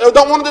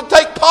them to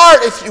take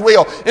part, if you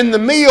will, in the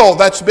meal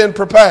that's been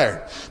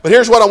prepared. But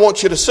here's what I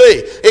want you to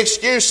see.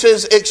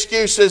 Excuses,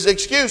 excuses,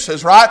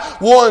 excuses, right?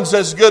 One's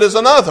as good as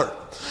another.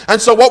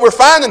 And so what we're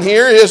finding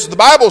here is the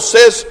Bible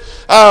says,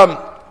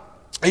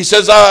 he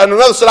says, and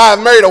another said, I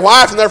have married a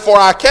wife, and therefore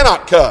I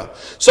cannot come.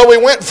 So we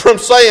went from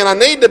saying I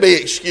need to be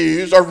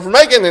excused, or from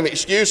making an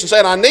excuse and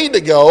saying I need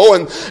to go,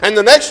 and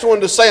the next one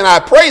to saying I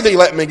pray thee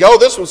let me go.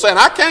 This one saying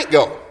I can't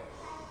go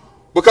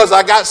because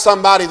I got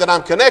somebody that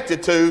I'm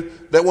connected to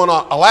that will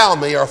not allow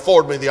me or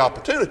afford me the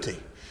opportunity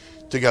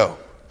to go.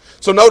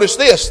 So notice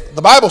this.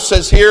 The Bible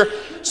says here,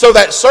 so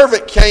that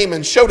servant came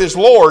and showed his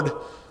Lord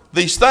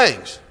these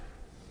things.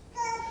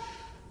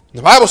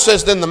 The Bible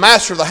says, then the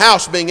master of the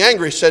house, being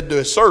angry, said to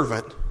his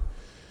servant,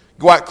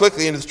 go out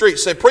quickly into the street.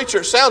 Say, preacher,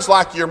 it sounds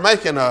like you're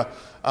making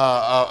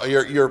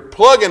you're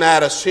plugging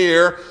at us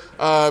here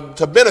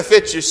to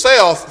benefit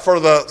yourself for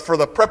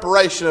the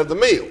preparation of the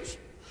meals.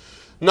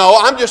 No,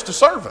 I'm just a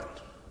servant.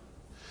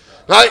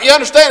 Now, you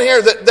understand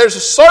here that there's a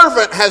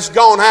servant has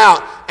gone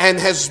out and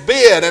has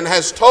bid and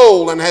has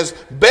told and has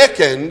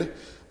beckoned,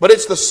 but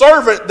it's the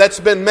servant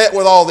that's been met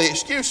with all the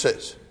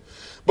excuses.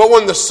 But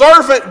when the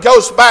servant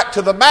goes back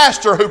to the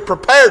master who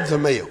prepared the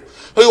meal,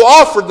 who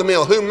offered the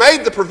meal, who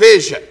made the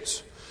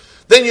provisions,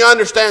 then you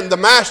understand the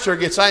master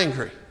gets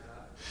angry.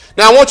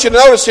 Now I want you to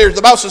notice here,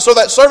 the Bible says, so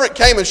that servant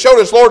came and showed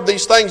his Lord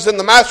these things. Then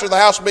the master of the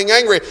house, being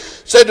angry,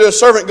 said to his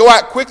servant, go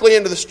out quickly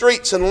into the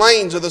streets and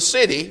lanes of the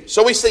city.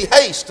 So we see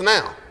haste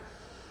now.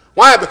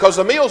 Why? Because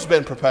the meal's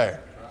been prepared.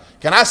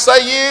 Can I say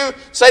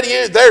to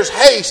you, there's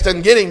haste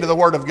in getting to the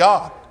Word of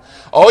God.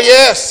 Oh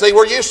yes, see,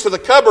 we're used to the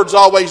cupboards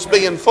always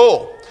being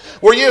full.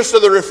 We're used to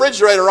the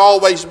refrigerator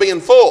always being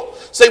full.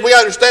 See, we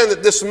understand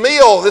that this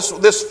meal,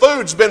 this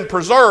food's been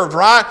preserved,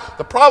 right?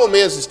 The problem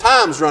is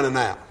time's running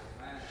out.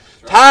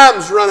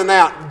 Time's running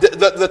out.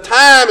 The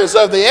time is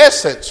of the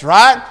essence,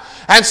 right?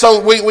 And so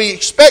we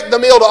expect the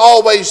meal to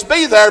always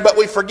be there, but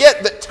we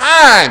forget that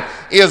time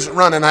is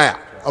running out.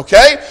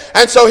 Okay?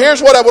 And so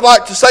here's what I would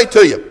like to say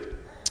to you.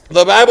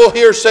 The Bible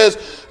here says,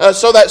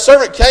 so that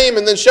servant came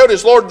and then showed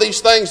his Lord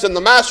these things. And the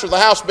master of the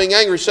house, being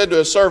angry, said to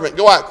his servant,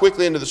 go out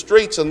quickly into the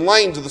streets and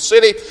lanes of the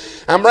city,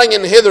 and bring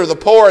in hither the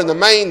poor and the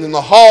maimed and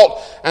the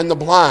halt and the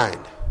blind.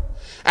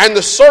 And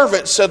the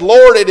servant said,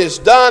 Lord, it is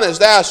done as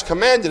thou hast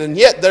commanded, and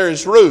yet there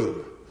is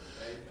room.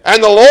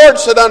 And the Lord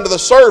said unto the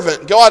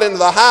servant, go out into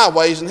the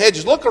highways and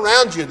hedges. Look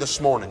around you this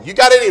morning. You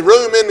got any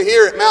room in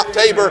here at Mount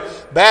Tabor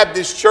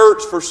Baptist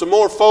Church for some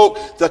more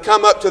folk to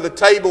come up to the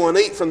table and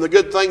eat from the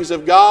good things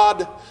of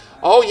God?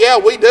 Oh yeah,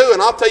 we do.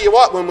 And I'll tell you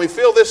what, when we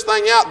fill this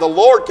thing out, the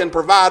Lord can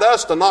provide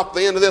us to knock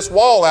the end of this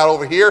wall out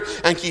over here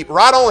and keep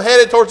right on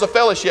headed towards the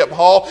fellowship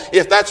hall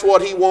if that's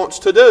what He wants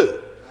to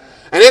do.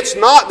 And it's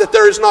not that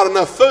there is not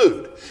enough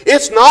food.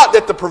 It's not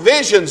that the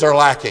provisions are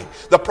lacking.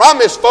 The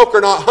problem is folk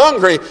are not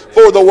hungry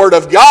for the Word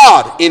of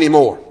God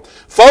anymore.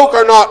 Folk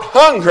are not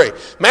hungry.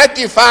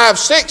 Matthew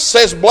 5:6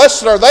 says,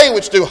 blessed are they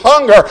which do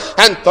hunger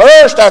and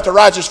thirst after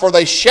righteousness, for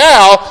they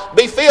shall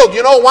be filled.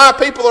 You know why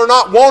people are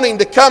not wanting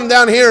to come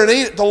down here and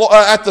eat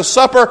at the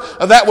supper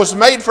that was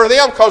made for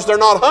them? Because they're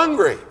not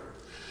hungry.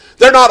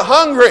 They're not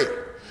hungry.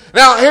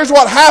 Now, here's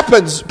what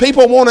happens.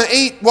 People want to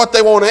eat what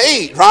they want to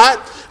eat, right?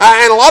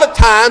 And a lot of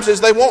times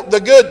is they want the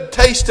good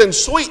tasting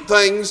sweet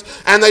things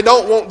and they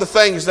don't want the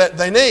things that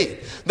they need.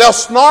 They'll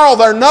snarl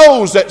their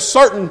nose at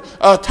certain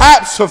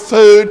types of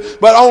food,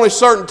 but only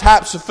certain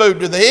types of food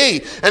do they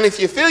eat. And if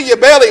you fill your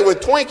belly with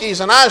Twinkies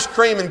and ice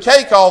cream and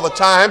cake all the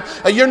time,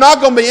 you're not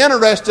going to be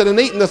interested in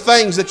eating the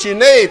things that you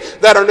need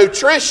that are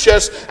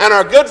nutritious and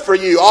are good for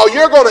you. All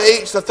you're going to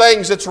eat is the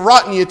things that's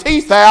rotting your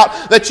teeth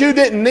out that you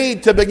didn't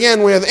need to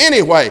begin with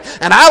anyway.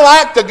 And I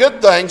like the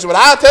good things, but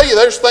I'll tell you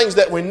there's things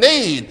that we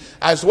need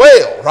as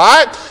well,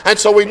 right? And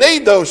so we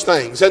need those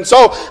things. And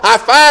so I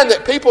find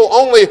that people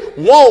only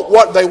want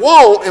what they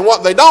want, and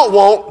what they don't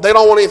want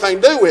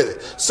anything to do with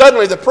it.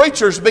 Suddenly the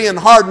preacher's being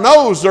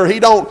hard-nosed, or he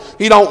don't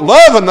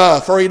love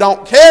enough, or he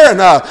don't care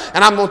enough.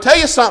 And I'm going to tell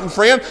you something,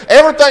 friend.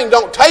 Everything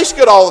don't taste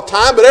good all the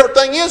time, but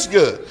everything is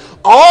good.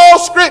 All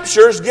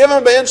Scripture is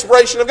given by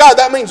inspiration of God.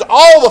 That means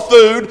all the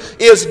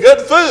food is good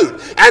food.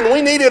 And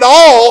we need it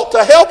all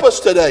to help us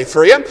today,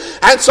 friend.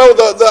 And so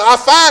I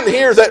find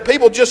here that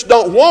people just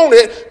don't want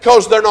it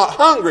because they're not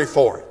hungry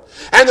for it.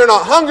 And they're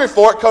not hungry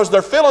for it because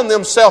they're filling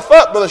themselves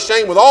up with a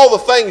shame with all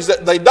the things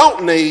that they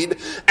don't need.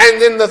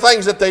 And then the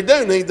things that they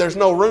do need, there's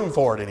no room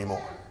for it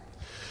anymore.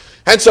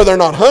 And so they're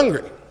not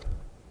hungry.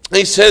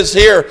 He says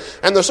here,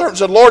 and the servant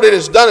said, Lord, it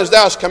is done as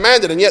thou hast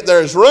commanded, and yet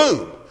there is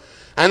room.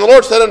 And the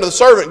Lord said unto the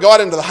servant, go out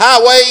into the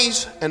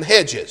highways and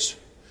hedges,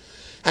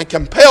 and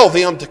compel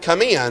them to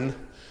come in,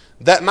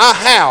 that my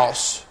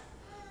house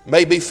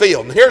may be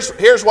filled. And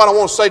here's what I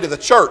want to say to the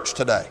church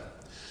today.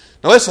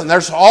 Now listen,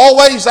 there's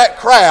always that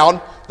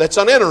crowd that's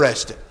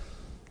uninterested.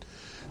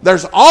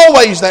 There's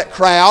always that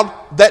crowd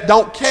that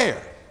don't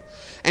care.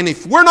 And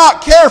if we're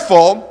not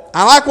careful,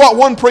 I like what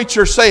one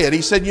preacher said.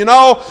 He said,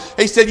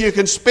 you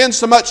can spend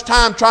so much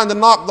time trying to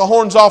knock the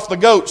horns off the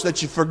goats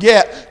that you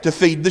forget to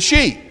feed the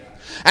sheep.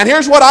 And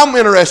here's what I'm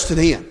interested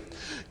in.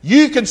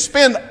 You can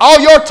spend all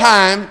your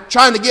time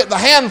trying to get the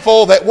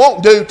handful that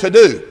won't do to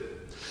do.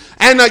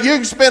 And you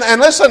can spend,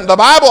 and listen, the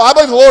Bible, I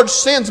believe the Lord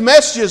sends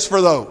messages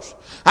for those.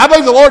 I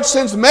believe the Lord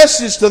sends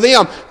messages to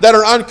them that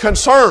are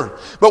unconcerned.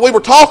 But we were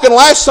talking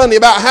last Sunday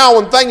about how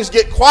when things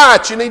get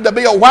quiet, you need to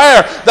be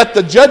aware that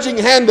the judging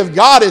hand of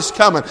God is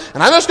coming.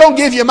 And I'm just going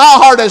to give you my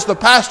heart as the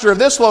pastor of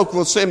this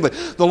local assembly.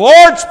 The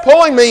Lord's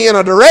pulling me in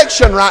a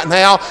direction right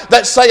now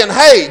that's saying,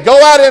 hey,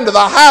 go out into the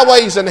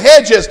highways and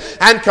hedges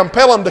and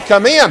compel them to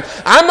come in.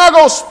 I'm not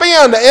going to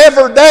spend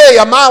every day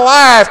of my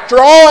life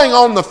drawing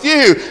on the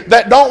few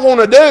that don't want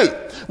to do.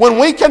 When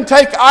we can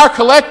take our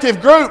collective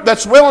group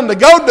that's willing to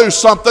go do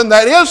something,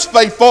 that is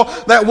faithful,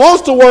 that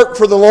wants to work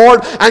for the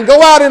Lord, and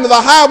go out into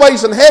the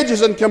highways and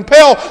hedges and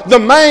compel the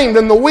maimed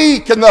and the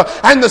weak and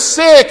the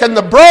sick and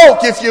the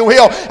broke, if you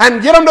will,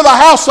 and get them to the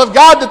house of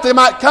God that they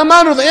might come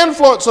under the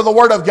influence of the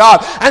Word of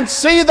God and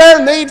see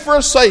their need for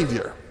a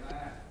Savior.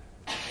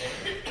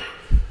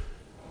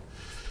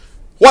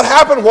 What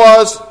happened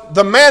was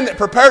the man that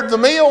prepared the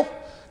meal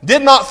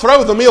did not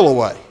throw the meal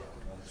away.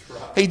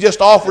 He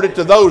just offered it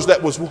to those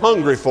that was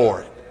hungry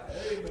for it.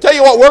 I'll tell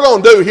you what we're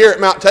going to do here at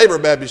Mount Tabor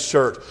Baptist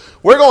Church.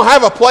 We're going to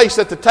have a place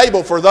at the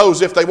table for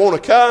those if they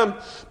want to come,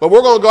 but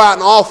we're going to go out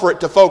and offer it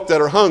to folk that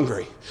are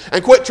hungry.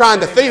 And quit trying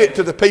to feed it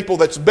to the people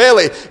that's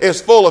belly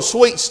is full of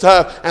sweet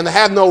stuff and they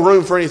have no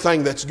room for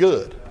anything that's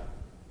good.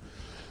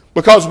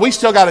 Because we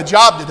still got a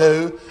job to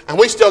do, and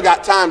we still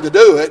got time to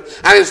do it.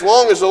 And as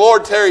long as the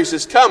Lord tarries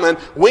his coming,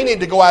 we need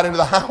to go out into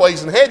the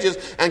highways and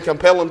hedges and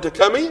compel them to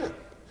come in.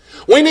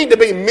 We need to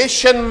be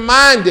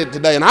mission-minded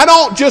today. And I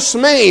don't just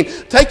mean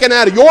taking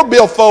out of your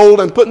billfold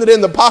and putting it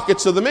in the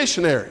pockets of the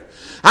missionary.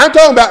 I'm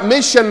talking about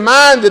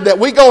mission-minded, that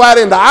we go out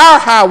into our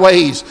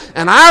highways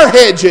and our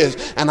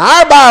hedges and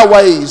our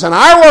byways and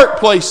our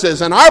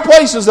workplaces and our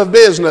places of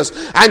business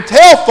and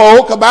tell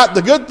folk about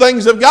the good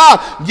things of God.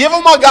 Give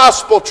them a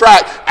gospel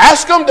tract.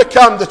 Ask them to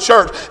come to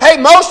church. Hey,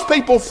 most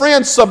people,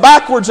 friends, so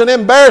backwards and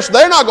embarrassed,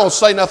 they're not going to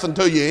say nothing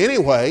to you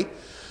anyway.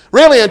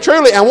 Really and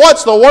truly. And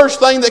what's the worst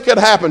thing that could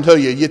happen to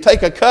you? You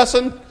take a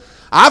cussing?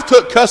 I've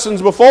took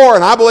cussings before,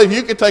 and I believe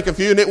you could take a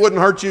few and it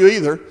wouldn't hurt you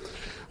either.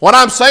 What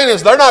I'm saying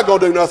is they're not going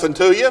to do nothing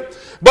to you.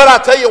 But I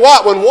tell you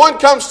what, when one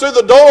comes through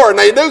the door and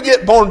they do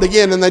get born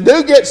again and they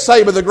do get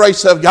saved by the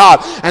grace of God,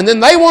 and then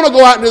they want to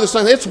go out and do the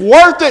same, it's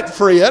worth it,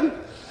 friend.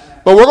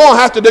 But we're going to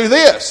have to do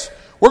this.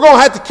 We're going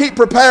to have to keep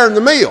preparing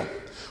the meal.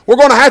 We're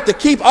going to have to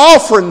keep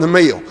offering the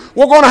meal.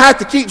 We're going to have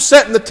to keep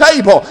setting the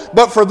table.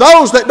 But for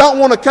those that don't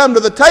want to come to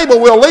the table,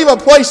 we'll leave a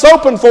place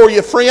open for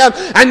you, friend,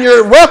 and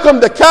you're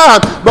welcome to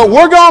come. But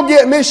we're going to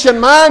get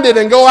mission-minded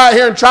and go out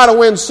here and try to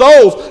win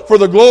souls for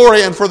the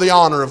glory and for the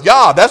honor of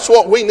God. That's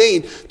what we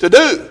need to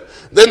do.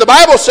 Then the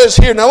Bible says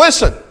here, now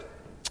listen,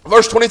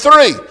 verse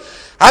 23,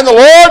 and the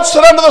Lord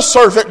said unto the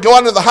servant, go out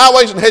into the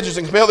highways and hedges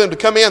and compel them to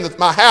come in, that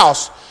my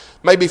house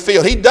may be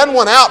filled. He'd done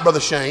one out,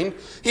 Brother Shane.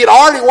 He had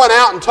already went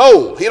out and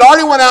told. He'd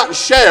already went out and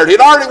shared. He'd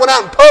already went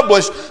out and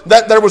published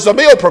that there was a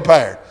meal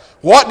prepared.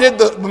 What did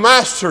the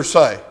master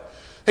say?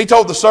 He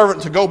told the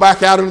servant to go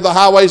back out into the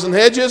highways and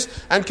hedges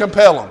and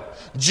compel them.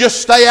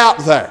 Just stay out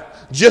there.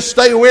 Just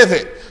stay with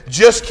it.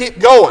 Just keep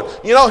going.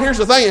 You know, here's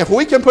the thing. If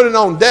we can put it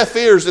on deaf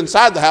ears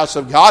inside the house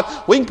of God,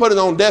 we can put it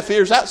on deaf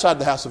ears outside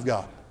the house of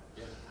God.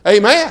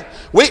 Amen.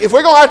 If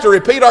we're going to have to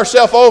repeat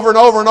ourselves over and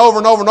over and over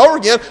and over and over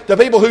again to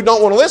people who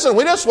don't want to listen,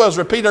 we just as well as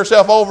repeat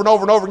ourselves over and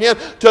over and over again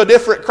to a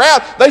different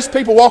crowd. There's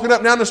people walking up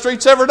and down the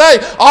streets every day.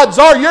 Odds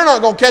are you're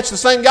not going to catch the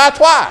same guy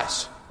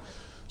twice.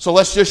 So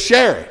let's just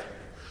share it.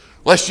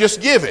 Let's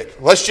just give it.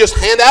 Let's just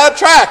hand out a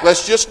tract.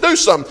 Let's just do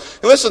something.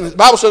 And listen, the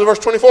Bible says in verse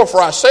 24, for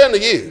I say unto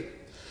you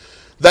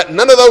that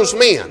none of those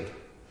men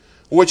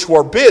which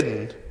were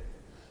bidden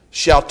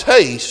shall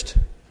taste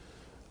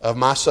of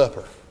my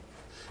supper.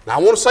 Now, I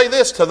want to say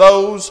this to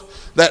those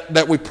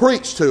that we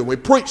preach to, and we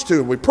preach to,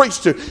 and we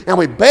preach to, and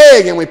we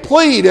beg, and we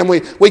plead, and we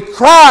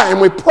cry,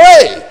 and we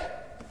pray.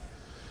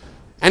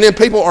 And then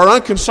people are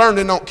unconcerned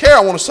and don't care.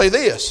 I want to say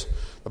this.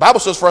 The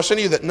Bible says, for I say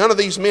to you that none of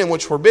these men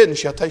which were bidden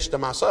shall taste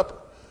of my supper.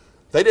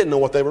 They didn't know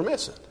what they were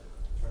missing.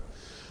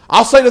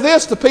 I'll say to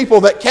this to people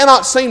that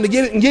cannot seem to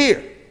get it in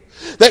gear,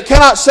 that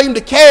cannot seem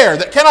to care,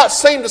 that cannot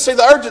seem to see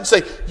the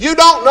urgency. You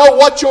don't know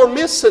what you're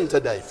missing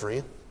today,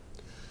 friend.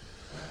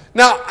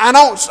 Now,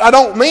 I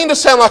don't mean to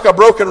sound like a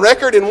broken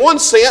record in one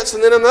sense,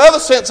 and then in another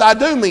sense I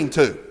do mean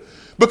to.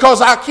 Because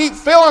I keep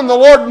feeling the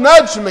Lord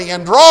nudge me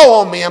and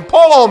draw on me and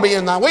pull on me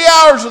in the wee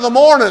hours of the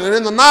morning and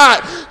in the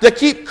night to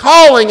keep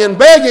calling and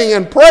begging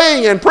and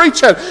praying and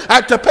preaching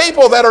to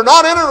people that are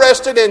not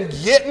interested in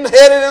getting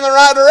headed in the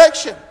right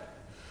direction.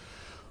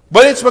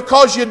 But it's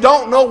because you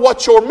don't know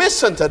what you're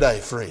missing today,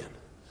 friend.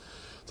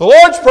 The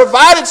Lord's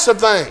provided some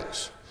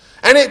things,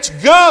 and it's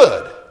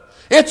good.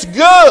 It's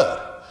good.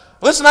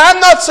 Listen, I've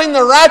not seen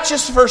the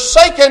righteous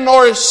forsaken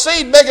nor his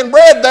seed begging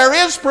bread. There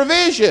is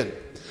provision.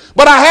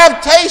 But I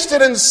have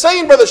tasted and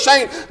seen, Brother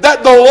Shane,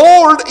 that the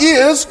Lord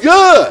is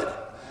good.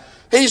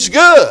 He's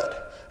good.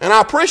 And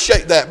I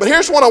appreciate that. But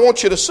here's what I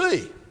want you to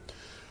see.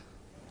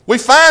 We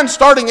find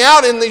starting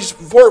out in these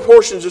four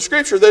portions of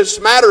Scripture this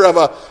matter of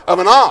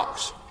an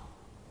ox.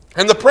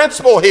 And the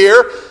principle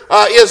here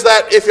is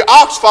that if your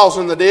ox falls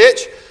in the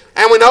ditch,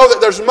 and we know that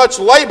there's much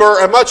labor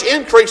and much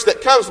increase that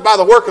comes by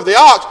the work of the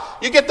ox,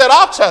 you get that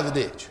ox out of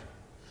the ditch.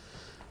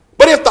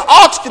 But if the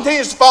ox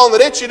continues to fall in the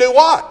ditch, you do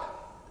what?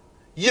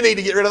 You need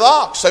to get rid of the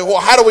ox. Say,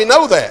 well, how do we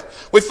know that?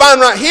 We find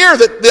right here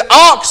that the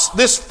ox,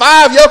 this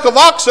 5 yoke of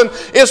oxen,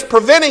 is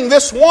preventing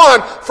this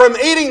one from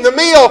eating the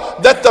meal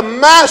that the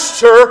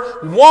master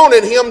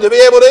wanted him to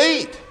be able to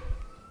eat.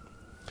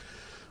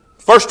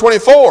 Verse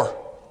 24,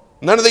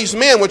 none of these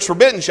men which were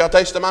bidden shall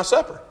taste of my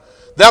supper.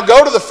 They'll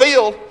go to the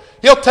field.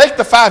 He'll take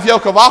the 5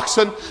 yoke of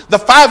oxen. The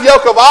 5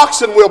 yoke of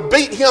oxen will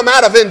beat him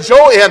out of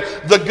enjoying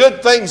the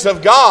good things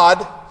of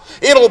God.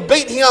 It'll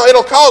beat him.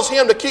 It'll cause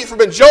him to keep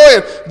from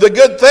enjoying the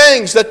good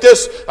things that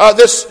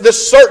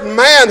this certain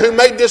man who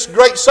made this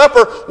great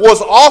supper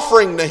was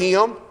offering to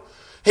him.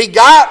 He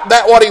got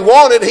that what he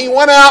wanted. He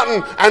went out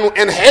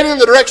and headed in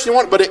the direction he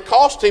wanted, but it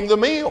cost him the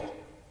meal.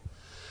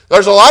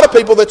 There's a lot of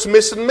people that's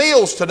missing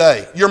meals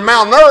today. You're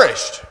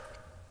malnourished.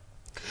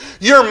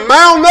 You're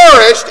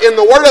malnourished in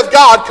the Word of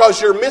God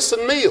because you're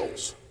missing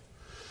meals.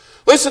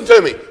 Listen to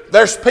me.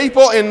 There's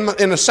people in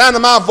the sound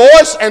of my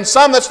voice and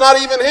some that's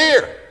not even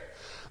here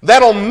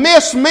that'll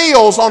miss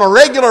meals on a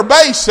regular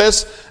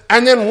basis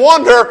and then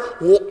wonder,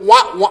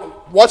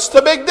 what's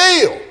the big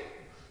deal?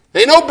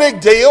 Ain't no big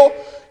deal.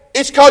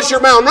 It's because you're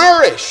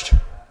malnourished.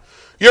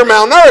 You're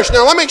malnourished.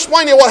 Now let me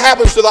explain to you what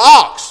happens to the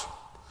ox.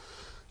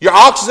 Your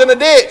ox is in a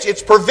ditch.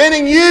 It's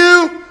preventing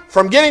you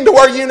from getting to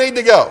where you need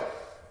to go.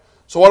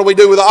 So what do we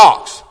do with the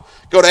ox?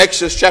 Go to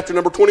Exodus chapter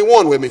number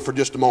 21 with me for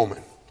just a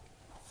moment.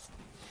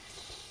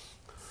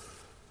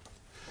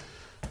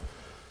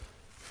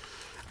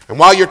 And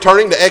while you're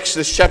turning to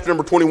Exodus chapter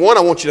number 21,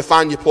 I want you to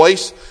find your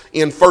place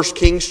in 1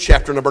 Kings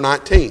chapter number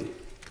 19.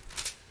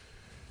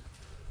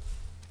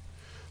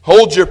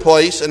 Hold your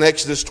place in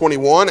Exodus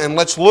 21 and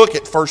let's look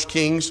at 1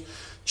 Kings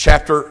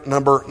chapter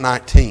number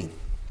 19.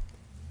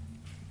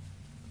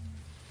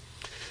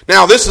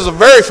 Now, this is a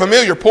very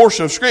familiar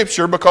portion of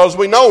Scripture because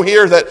we know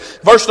here that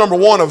verse number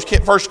 1 of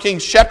 1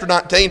 Kings chapter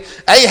 19,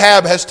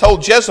 Ahab has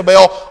told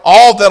Jezebel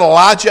all that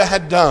Elijah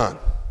had done.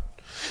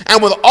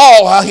 And with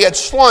all how he had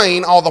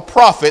slain all the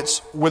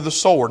prophets with the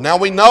sword. Now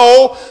we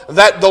know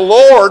that the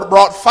Lord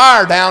brought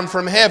fire down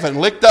from heaven,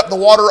 licked up the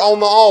water on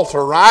the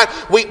altar, right?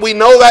 We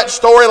know that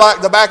story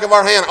like the back of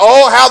our hand.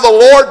 Oh, how the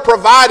Lord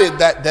provided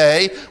that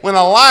day when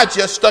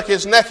Elijah stuck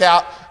his neck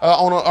out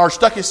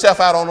stuck himself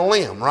out on a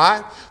limb,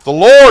 right? The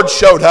Lord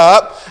showed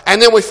up,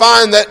 and then we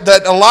find that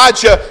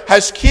Elijah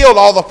has killed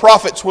all the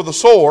prophets with a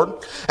sword.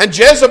 And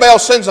Jezebel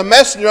sends a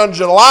messenger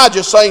unto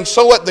Elijah, saying,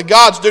 so let the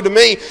gods do to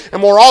me, and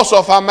more also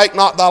if I make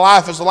not thy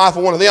life as the life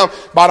of one of them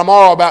by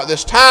tomorrow about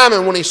this time.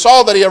 And when he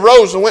saw that, he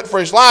arose and went for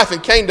his life,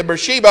 and came to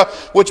Beersheba,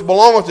 which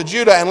belongeth to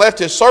Judah, and left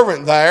his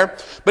servant there.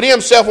 But he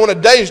himself went a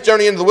day's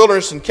journey into the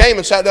wilderness, and came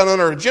and sat down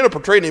under a juniper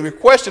tree, and he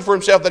requested for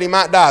himself that he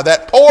might die.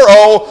 That poor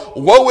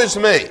old woe is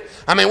me.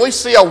 I mean, we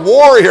see a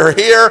warrior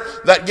here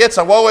that gets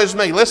a woe is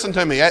me. Listen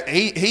to me.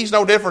 He's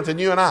no different than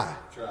you and I.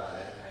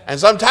 And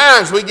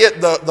sometimes we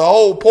get the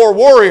whole poor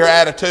warrior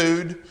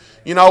attitude.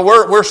 You know,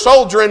 we're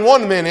soldiering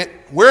 1 minute.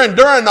 We're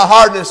enduring the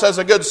hardness as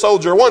a good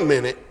soldier 1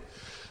 minute.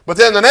 But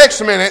then the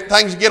next minute,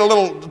 things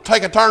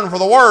take a turn for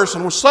the worse,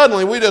 and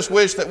suddenly we just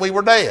wish that we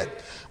were dead.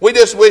 We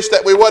just wish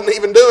that we wasn't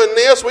even doing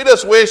this. We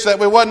just wish that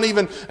we wasn't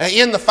even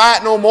in the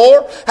fight no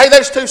more. Hey,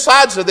 there's two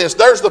sides to this.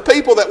 There's the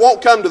people that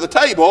won't come to the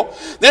table.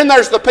 Then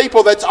there's the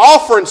people that's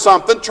offering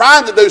something,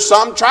 trying to do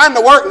something, trying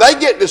to work. They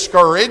get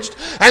discouraged,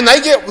 and they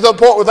get to the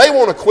point where they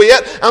want to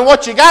quit. And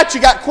what you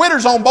got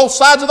quitters on both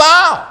sides of the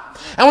aisle.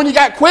 And when you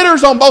got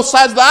quitters on both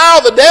sides of the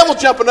aisle, the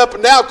devil's jumping up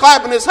and down,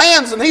 clapping his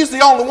hands, and he's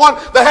the only one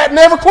that had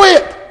never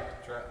quit.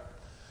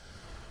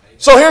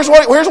 So here's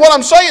what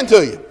I'm saying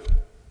to you.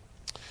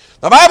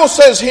 The Bible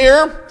says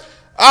here,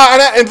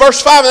 in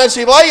verse 5, and as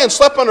he lay and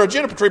slept under a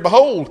juniper tree,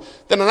 behold,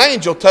 then an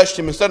angel touched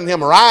him and said unto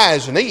him,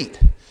 arise and eat.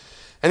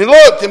 And he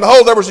looked, and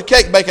behold, there was a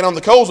cake baking on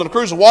the coals and a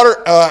cruse of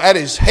water at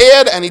his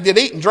head. And he did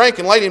eat and drink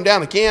and laid him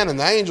down again. And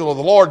the angel of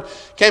the Lord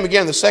came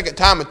again the second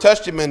time and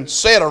touched him and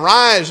said,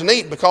 arise and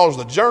eat, because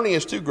the journey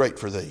is too great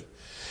for thee.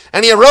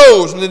 And he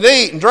arose and did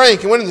eat and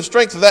drank and went in the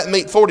strength of that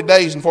meat 40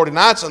 days and 40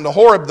 nights unto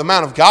Horeb, the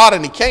mount of God.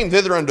 And he came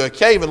thither unto a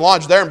cave and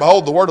lodged there. And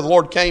behold, the word of the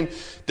Lord came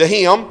to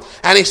him.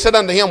 And he said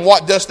unto him,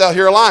 what dost thou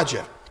here,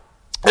 Elijah?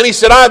 And he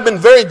said, I have been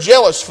very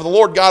jealous for the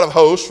Lord God of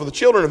hosts, for the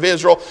children of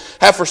Israel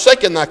have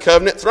forsaken thy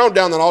covenant, thrown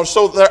down thine altar.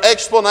 So their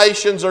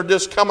explanations are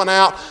just coming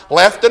out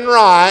left and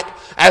right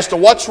as to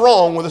what's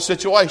wrong with the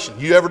situation.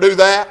 You ever do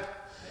that?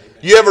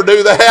 You ever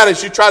do that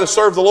as you try to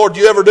serve the Lord? Do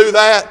you ever do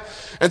that?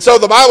 And so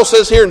the Bible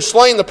says here, and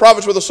slain the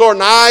prophets with a sword,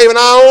 and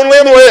I only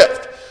am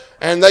left.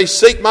 And they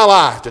seek my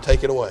life to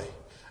take it away.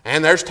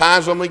 And there's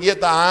times when we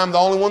get the I'm the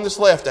only one that's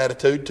left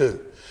attitude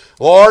too.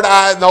 Lord,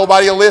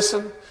 nobody will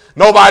listen.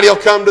 Nobody will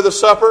come to the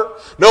supper.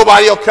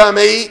 Nobody will come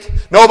eat.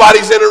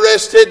 Nobody's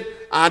interested.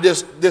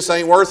 This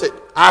ain't worth it.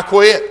 I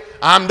quit.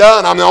 I'm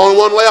done. I'm the only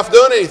one left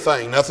doing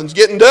anything. Nothing's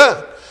getting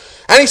done.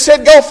 And he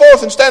said, go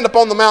forth and stand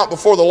upon the mount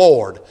before the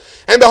Lord.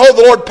 And behold,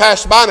 the Lord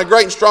passed by, and a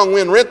great and strong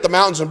wind rent the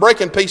mountains and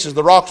brake in pieces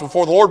the rocks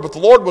before the Lord. But the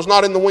Lord was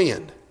not in the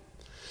wind.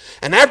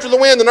 And after the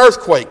wind, an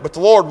earthquake, but the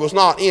Lord was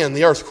not in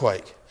the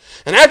earthquake.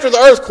 And after the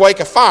earthquake,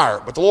 a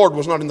fire, but the Lord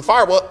was not in the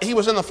fire. Well, he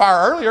was in the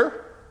fire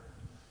earlier.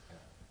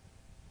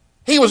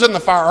 He was in the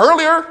fire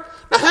earlier.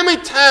 Now, how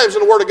many times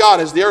in the Word of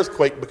God is the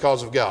earthquake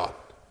because of God?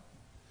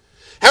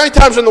 How many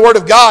times in the Word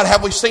of God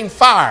have we seen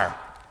fire?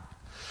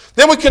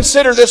 Then we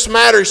consider this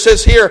matter. It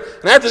says here,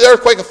 and after the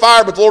earthquake of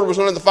fire, but the Lord was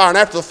not in the fire. And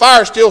after the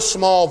fire, still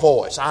small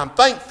voice. I'm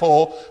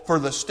thankful for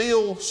the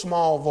still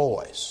small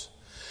voice.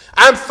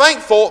 I'm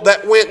thankful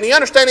that you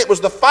understand it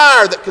was the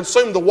fire that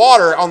consumed the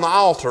water on the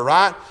altar,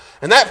 right?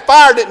 And that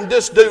fire didn't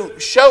just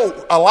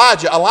show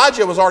Elijah.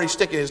 Elijah was already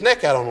sticking his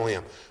neck out on a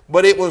limb.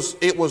 But it was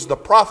the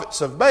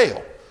prophets of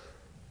Baal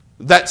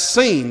that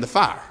seen the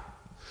fire.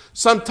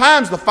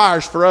 Sometimes the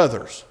fire's for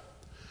others.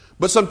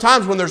 But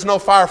sometimes when there's no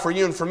fire for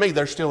you and for me,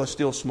 there's still a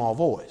still small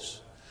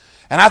voice.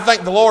 And I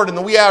thank the Lord in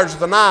the wee hours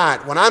of the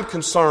night when I'm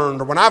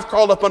concerned or when I've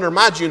crawled up under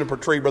my juniper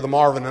tree, Brother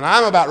Marvin, and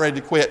I'm about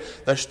ready to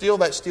quit, there's still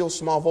that still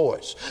small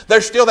voice.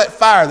 There's still that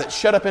fire that's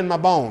shut up in my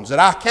bones that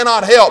I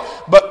cannot help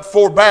but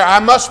forbear. I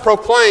must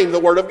proclaim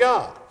the Word of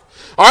God.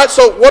 All right,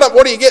 so what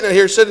are you getting at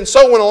here? It said, and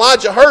so when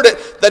Elijah heard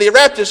it, that he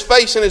wrapped his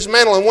face in his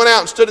mantle and went out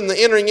and stood in the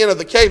entering in of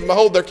the cave. And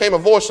behold, there came a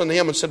voice unto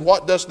him and said,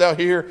 what dost thou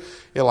here,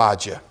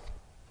 Elijah?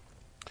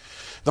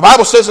 The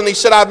Bible says, and he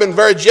said, I've been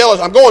very jealous.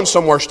 I'm going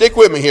somewhere. Stick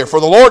with me here. For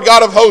the Lord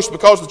God of hosts,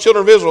 because the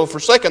children of Israel have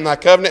forsaken thy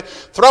covenant,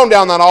 thrown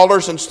down thine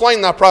altars, and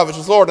slain thy prophets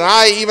with the Lord, and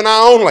I, even I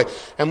only,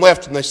 am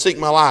left, and they seek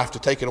my life to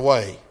take it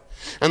away.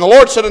 And the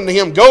Lord said unto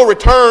him, go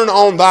return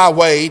on thy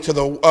way to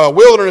the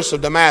wilderness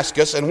of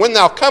Damascus, and when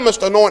thou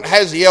comest, anoint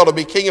Hazael to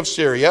be king of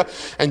Syria,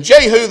 and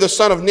Jehu the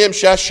son of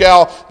Nimshah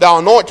shall thou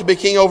anoint to be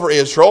king over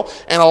Israel,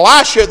 and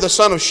Elisha the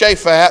son of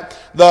Shaphat,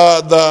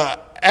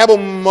 the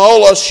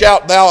Abel-Meholah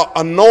shalt thou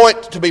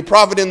anoint to be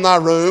prophet in thy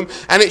room,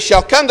 and it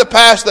shall come to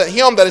pass that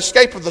him that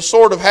escapeth the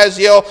sword of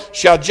Hazael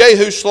shall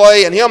Jehu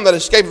slay, and him that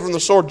escapeth from the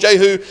sword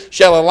Jehu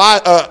shall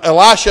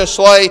Elisha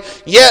slay.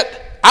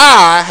 Yet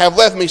I have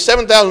left me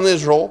 7,000 in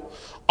Israel,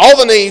 all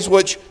the knees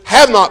which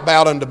have not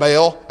bowed unto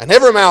Baal, and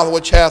every mouth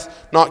which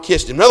hath not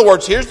kissed him. In other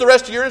words, here's the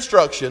rest of your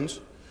instructions.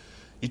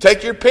 You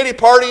take your pity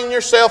party in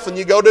yourself and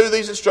you go do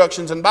these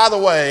instructions. And by the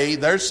way,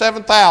 there's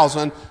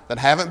 7,000 that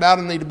haven't bowed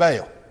a knee to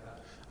Baal.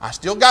 I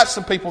still got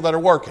some people that are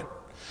working.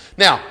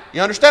 Now,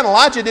 you understand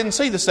Elijah didn't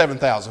see the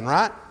 7,000,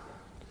 right?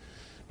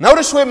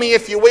 Notice with me,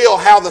 if you will,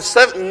 how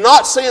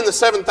not seeing the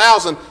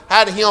 7,000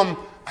 had him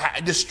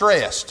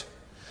distressed.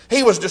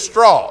 He was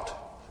distraught.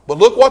 But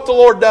look what the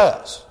Lord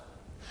does.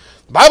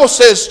 The Bible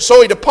says,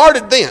 so he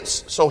departed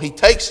thence. So he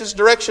takes his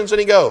directions and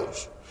he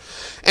goes.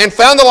 And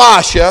found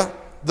Elisha,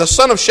 the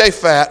son of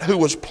Shaphat, who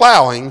was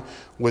plowing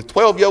with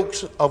 12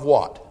 yokes of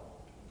what?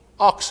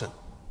 Oxen.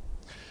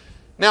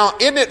 Now,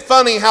 isn't it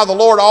funny how the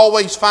Lord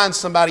always finds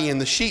somebody in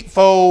the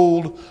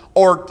sheepfold,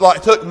 or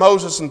like took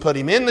Moses and put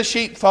him in the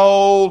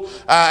sheepfold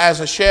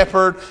as a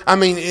shepherd? I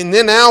mean, and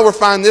then now we're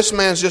finding this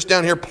man's just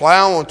down here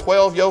plowing with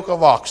 12 yoke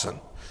of oxen.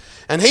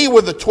 And he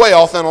with the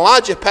 12th, and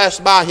Elijah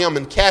passed by him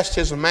and cast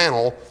his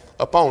mantle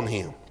upon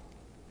him.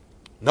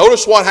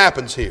 Notice what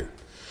happens here.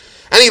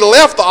 And he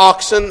left the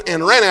oxen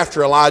and ran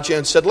after Elijah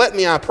and said, let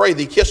me, I pray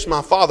thee, kiss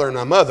my father and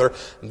my mother,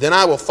 then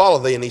I will follow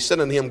thee. And he said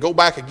unto him, go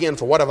back again,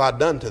 for what have I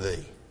done to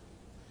thee?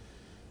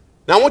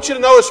 Now I want you to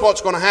notice what's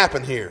going to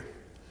happen here.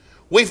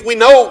 We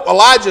know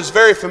Elijah's a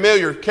very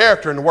familiar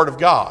character in the Word of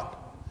God.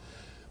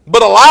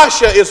 But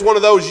Elisha is one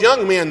of those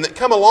young men that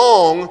come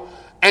along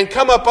and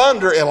come up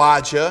under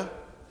Elijah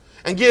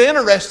and get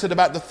interested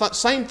about the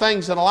same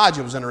things that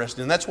Elijah was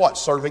interested in. That's what?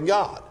 Serving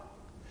God.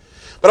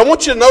 But I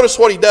want you to notice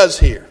what he does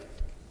here.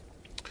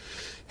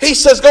 He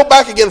says, go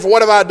back again, for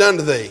what have I done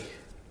to thee?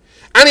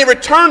 And he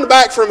returned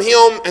back from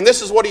him, and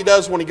this is what he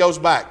does when he goes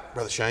back,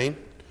 Brother Shane.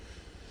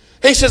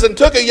 He says, and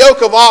took a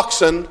yoke of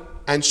oxen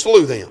and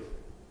slew them.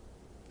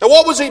 Now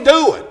what was he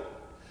doing?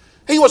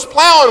 He was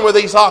plowing with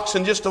these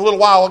oxen just a little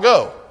while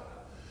ago.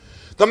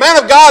 The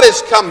man of God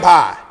has come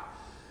by.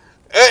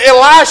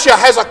 Elisha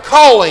has a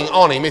calling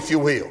on him, if you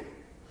will.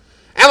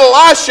 And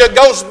Elisha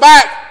goes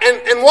back,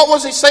 and what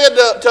was he saying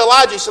to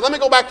Elijah? He said, let me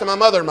go back to my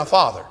mother and my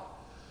father.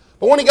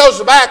 But when he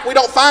goes back, we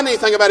don't find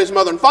anything about his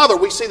mother and father.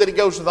 We see that he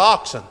goes to the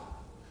oxen.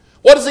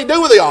 What does he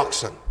do with the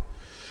oxen?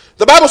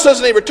 The Bible says,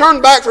 and he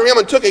returned back from him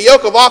and took a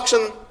yoke of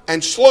oxen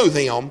and slew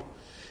them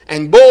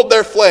and boiled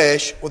their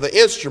flesh with the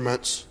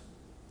instruments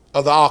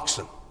of the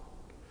oxen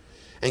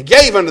and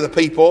gave unto the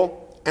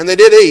people, and they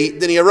did eat.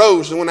 Then he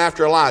arose and went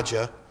after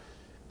Elijah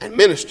and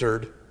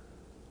ministered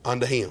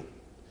unto him.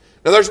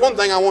 Now there's one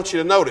thing I want you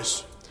to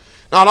notice.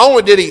 Not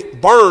only did he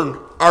burn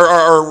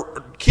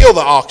or kill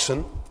the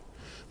oxen,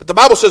 but the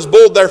Bible says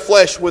boiled their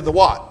flesh with the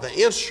what? The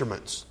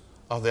instruments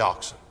of the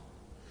oxen.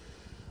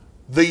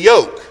 The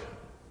yoke,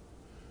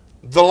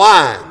 the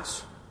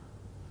lines,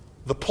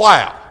 the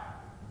plow.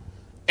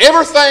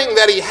 Everything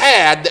that he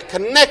had that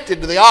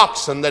connected to the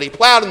oxen that he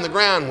plowed in the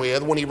ground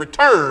with, when he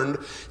returned,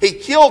 he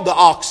killed the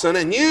oxen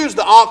and used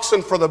the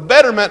oxen for the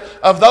betterment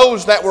of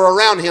those that were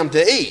around him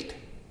to eat.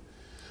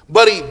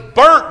 But he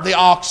burnt the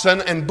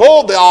oxen and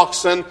boiled the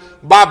oxen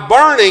by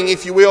burning,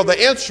 if you will, the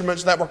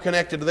instruments that were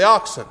connected to the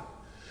oxen.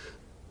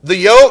 The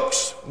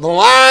yokes, the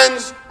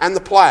lines, and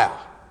the plow.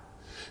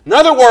 In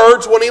other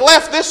words, when he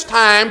left this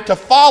time to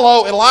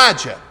follow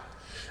Elijah,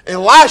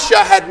 Elisha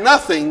had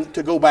nothing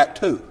to go back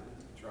to.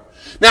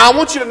 Now, I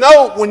want you to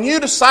know, when you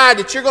decide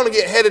that you're going to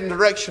get headed in the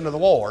direction of the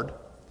Lord,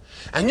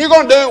 and you're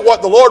going to do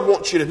what the Lord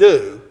wants you to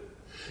do,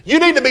 you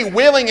need to be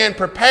willing and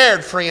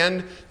prepared,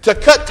 friend, to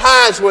cut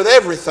ties with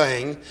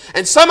everything.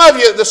 And some of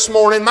you this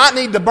morning might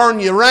need to burn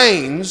your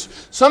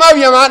reins. Some of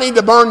you might need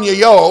to burn your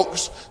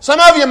yokes. Some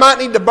of you might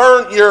need to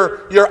burn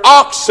your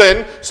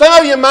oxen. Some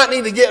of you might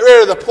need to get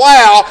rid of the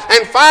plow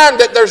and find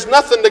that there's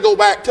nothing to go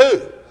back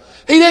to.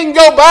 He didn't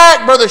go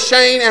back, Brother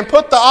Shane, and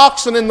put the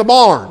oxen in the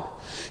barn.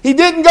 He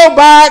didn't go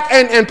back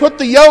and put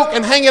the yoke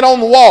and hang it on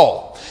the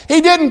wall. He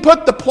didn't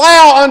put the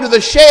plow under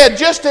the shed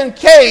just in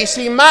case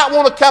he might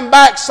want to come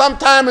back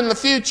sometime in the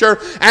future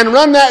and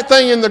run that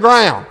thing in the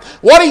ground.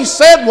 What he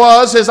said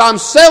was, I'm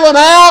selling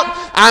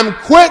out, I'm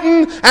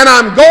quitting, and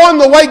I'm going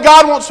the way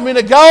God wants me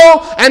to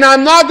go, and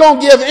I'm not going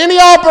to give any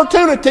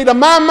opportunity to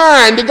my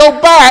mind to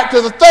go back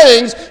to the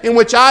things in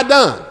which I've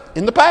done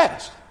in the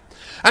past.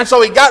 And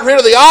so he got rid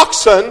of the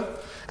oxen,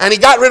 and he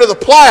got rid of the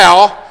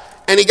plow,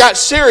 and he got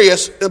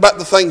serious about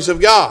the things of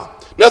God.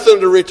 Nothing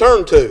to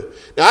return to.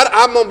 Now,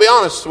 I'm going to be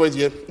honest with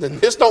you, and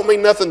this don't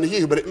mean nothing to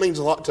you, but it means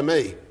a lot to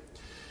me.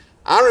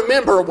 I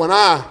remember when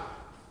I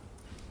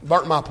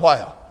burnt my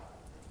plow.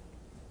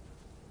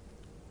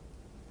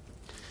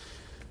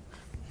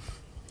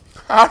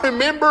 I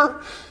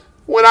remember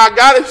when I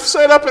got it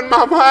set up in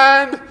my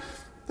mind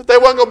that there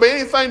wasn't going to be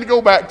anything to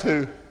go back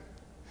to.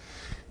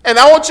 And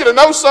I want you to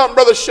know something,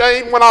 Brother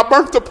Shane. When I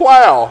burnt the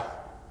plow,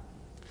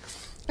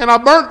 and I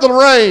burnt the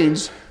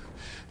reins,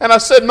 and I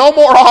said, no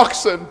more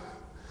oxen,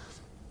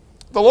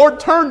 the Lord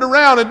turned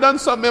around and done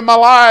something in my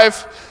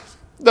life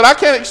that I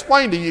can't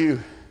explain to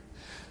you.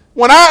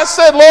 When I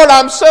said, Lord,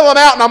 I'm selling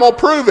out and I'm going to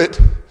prove it.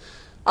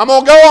 I'm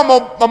going to go, I'm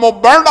going to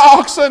burn the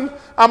oxen.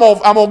 I'm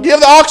going to give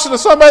the oxen to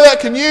somebody that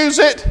can use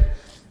it.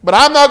 But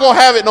I'm not going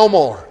to have it no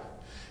more.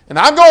 And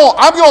I'm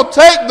going to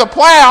take the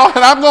plow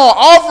and I'm going to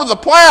offer the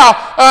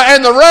plow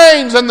and the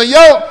reins and the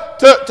yoke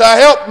to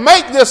help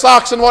make this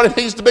oxen what it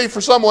needs to be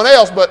for someone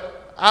else.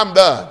 But I'm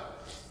done.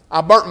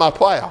 I burnt my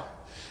plow.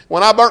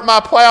 When I burnt my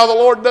plow, the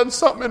Lord done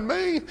something in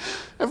me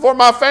and for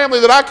my family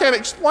that I can't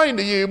explain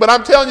to you. But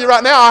I'm telling you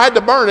right now, I had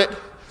to burn it.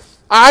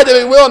 I had to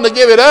be willing to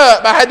give it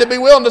up. I had to be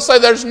willing to say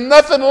there's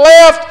nothing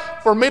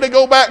left for me to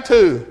go back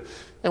to.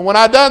 And when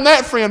I done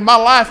that, friend, my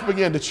life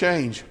began to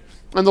change.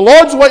 And the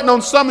Lord's waiting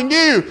on some of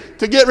you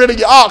to get rid of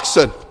your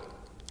oxen.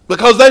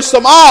 Because there's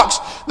some ox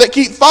that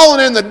keep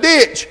falling in the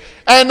ditch.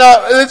 And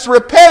it's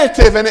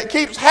repetitive and it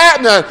keeps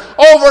happening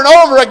over and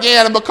over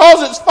again. And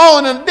because it's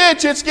falling in the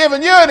ditch, it's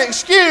giving you an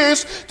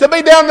excuse to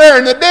be down there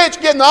in the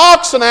ditch getting the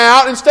oxen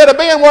out instead of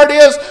being where it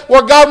is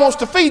where God wants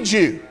to feed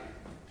you.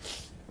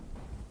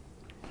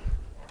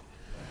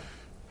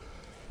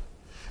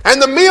 And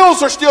the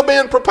meals are still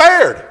being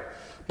prepared.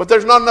 But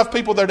there's not enough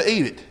people there to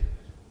eat it.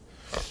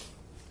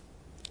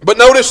 But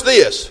notice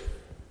this.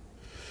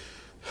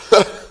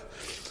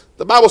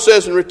 The Bible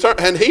says,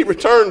 and he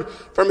returned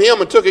from him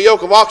and took a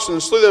yoke of oxen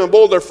and slew them and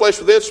boiled their flesh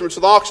with instruments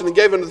of the oxen and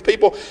gave them to the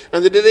people.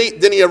 And they did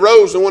eat. Then he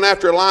arose and went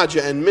after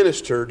Elijah and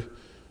ministered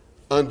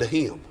unto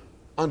him.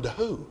 Unto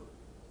who?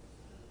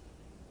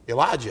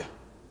 Elijah.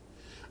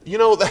 You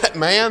know that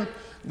man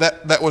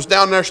that was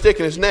down there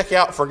sticking his neck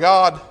out for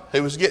God,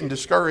 who was getting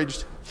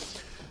discouraged,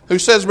 who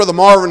says, Brother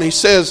Marvin, he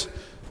says,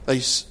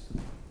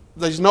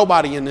 there's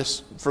nobody in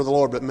this for the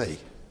Lord but me.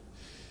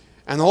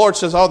 And the Lord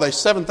says, there's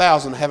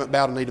 7,000 that haven't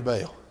bowed a knee to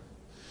Baal.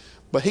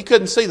 But he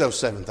couldn't see those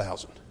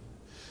 7,000.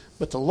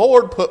 But the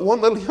Lord put one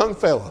little young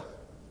fella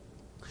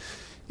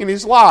in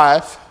his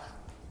life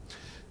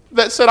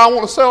that said, I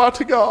want to sell out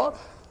to God.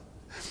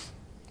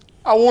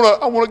 I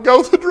want to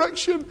go the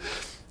direction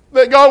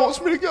that God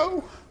wants me to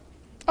go.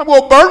 I'm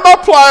going to burn my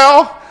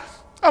plow.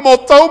 I'm going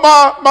to throw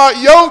my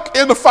yoke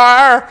in the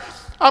fire.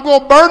 I'm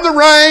going to burn the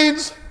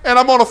reins. And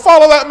I'm going to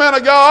follow that man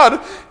of God.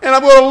 And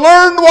I'm going to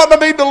learn what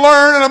I need to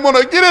learn. And I'm going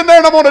to get in there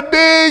and I'm going to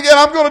dig. And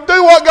I'm going to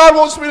do what God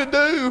wants me to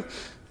do.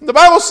 The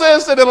Bible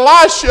says that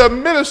Elisha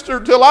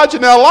ministered to Elijah.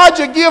 Now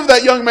Elijah gave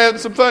that young man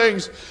some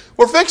things.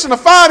 We're fixing to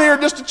find here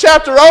just a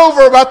chapter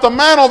over about the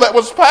mantle that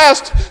was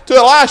passed to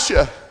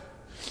Elisha.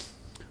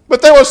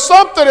 But there was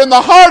something in the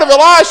heart of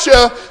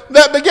Elisha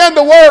that began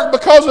to work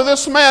because of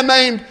this man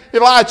named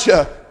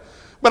Elijah.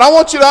 But I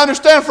want you to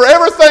understand, for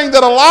everything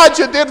that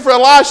Elijah did for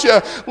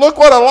Elisha, look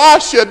what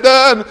Elisha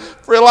done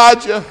for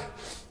Elijah.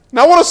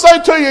 Now I want to say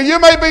to you, you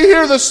may be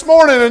here this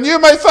morning and you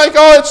may think,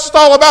 it's just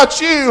all about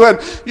you and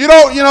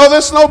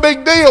this is no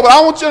big deal. But I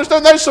want you to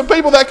understand there's some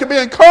people that can be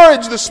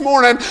encouraged this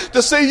morning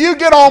to see you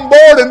get on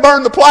board and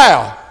burn the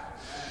plow.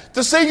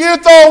 To see you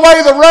throw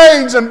away the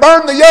reins and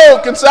burn the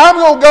yoke and say, I'm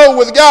going to go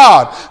with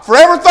God. For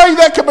everything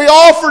that can be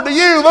offered to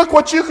you, look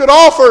what you could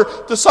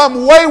offer to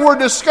some wayward,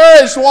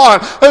 discouraged one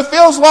who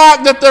feels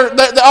like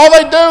that all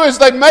they do is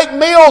they make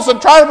meals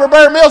and try to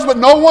prepare meals, but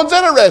no one's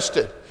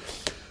interested.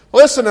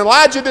 Listen,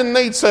 Elijah didn't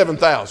need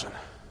 7,000.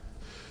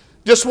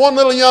 Just one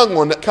little young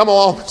one that come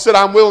along and said,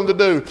 I'm willing to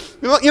do.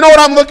 You know what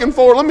I'm looking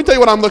for? Let me tell you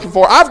what I'm looking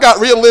for. I've got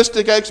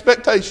realistic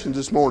expectations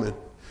this morning.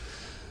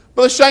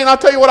 Brother Shane, I'll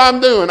tell you what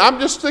I'm doing.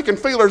 I'm just sticking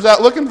feelers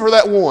out looking for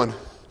that one.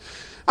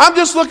 I'm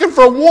just looking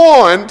for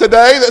one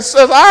today that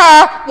says,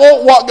 I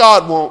want what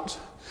God wants.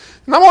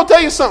 And I'm going to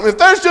tell you something. If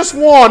there's just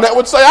one that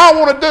would say, I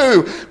want to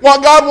do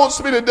what God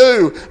wants me to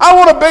do. I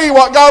want to be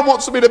what God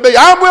wants me to be.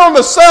 I'm willing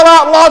to sell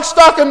out lock,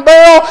 stock, and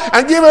barrel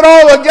and give it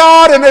all to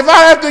God. And if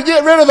I have to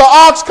get rid of the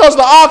ox because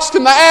the ox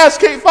and the ass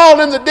keep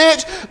falling in the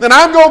ditch, then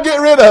I'm going to get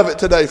rid of it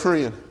today,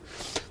 friend.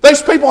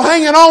 There's people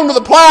hanging on to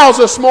the plows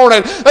this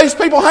morning. There's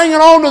people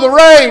hanging on to the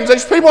reins.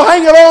 There's people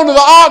hanging on to the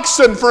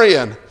oxen,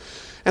 friend.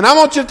 And I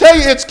want you to tell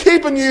you, it's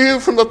keeping you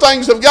from the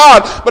things of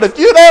God. But if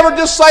you'd ever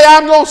just say,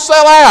 I'm going to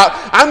sell out,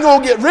 I'm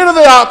going to get rid of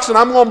the oxen,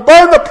 I'm going to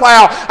burn the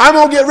plow, I'm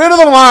going to get rid of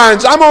the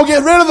lines, I'm going to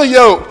get rid of the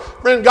yoke,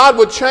 friend, God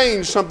would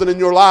change something in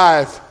your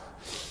life.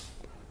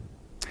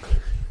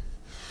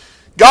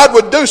 God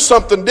would do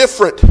something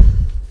different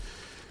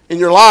in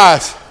your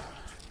life.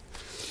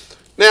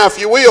 Now, if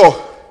you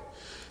will,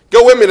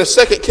 go with me to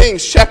 2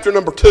 Kings chapter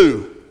number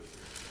 2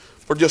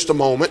 for just a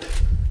moment.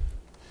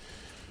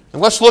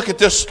 And let's look at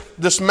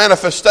this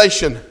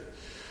manifestation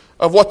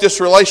of what this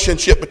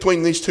relationship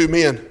between these two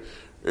men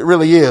it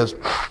really is.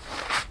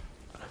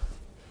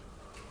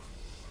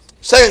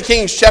 2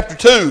 Kings chapter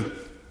 2,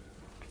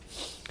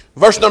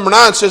 verse number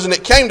 9 says, "And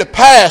it came to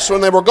pass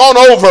when they were gone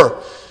over,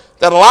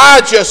 that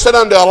Elijah said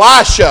unto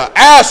Elisha,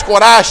 Ask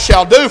what I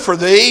shall do for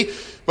thee,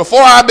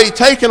 before I be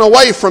taken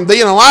away from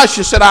thee. And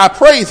Elisha said, I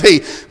pray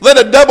thee, let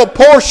a double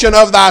portion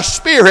of thy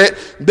spirit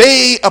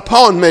be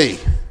upon me."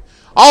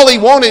 All he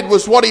wanted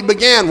was what he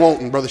began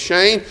wanting, Brother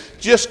Shane,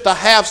 just to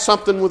have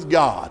something with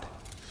God.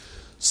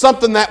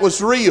 Something that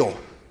was real.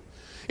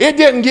 It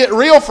didn't get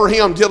real for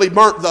him till he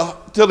burnt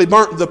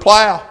the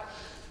plow,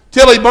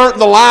 till he burnt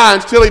the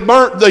lines, till he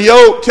burnt the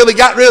yoke, till he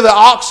got rid of the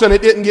oxen.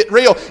 It didn't get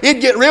real.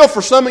 It'd get real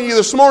for some of you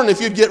this morning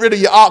if you'd get rid of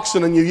your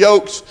oxen and your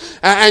yokes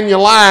and your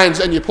lines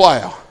and your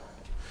plow.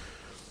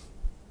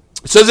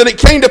 It says, "And it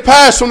came to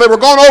pass when they were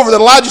gone over, that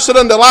Elijah said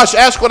unto Elisha,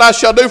 Ask what I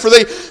shall do for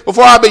thee,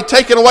 before I be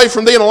taken away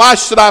from thee. And Elisha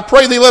said, I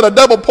pray thee, let a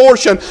double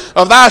portion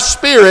of thy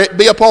spirit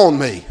be upon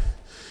me.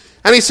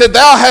 And he said,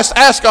 Thou hast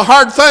asked a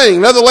hard thing.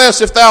 Nevertheless,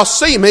 if thou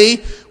see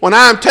me, when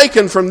I am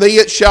taken from thee,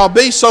 it shall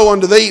be so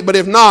unto thee. But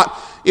if not,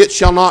 it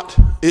shall not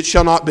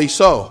be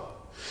so."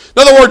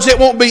 In other words, it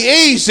won't be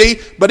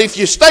easy, but if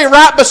you stay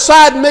right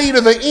beside me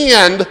to the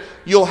end,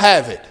 you'll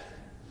have it.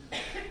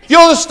 If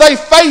you'll just stay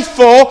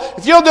faithful,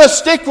 if you'll just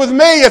stick with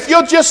me, if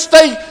you'll just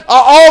stay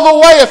all the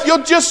way, if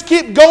you'll just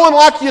keep going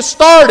like you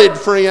started,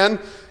 friend,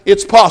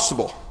 it's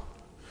possible.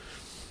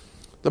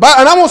 And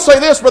I'm going to say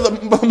this, Brother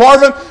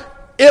Marvin,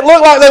 it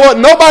looked like there wasn't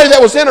nobody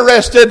that was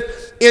interested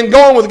in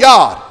going with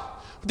God.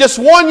 This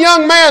one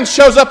young man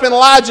shows up in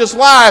Elijah's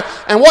life,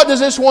 and what does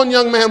this one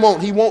young man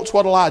want? He wants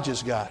what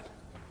Elijah's got.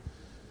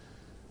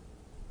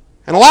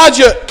 And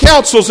Elijah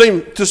counsels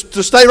him to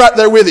stay right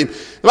there with him.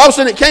 The Bible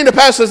said, "It came to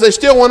pass as they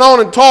still went on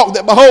and talked,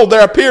 that behold,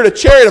 there appeared a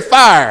chariot of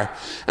fire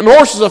and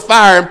horses of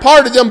fire, and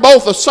parted them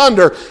both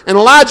asunder. And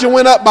Elijah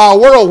went up by a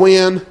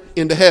whirlwind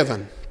into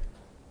heaven.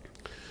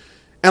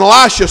 And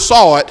Elisha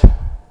saw it,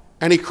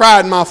 and he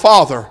cried, my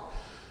father,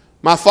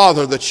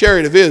 the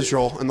chariot of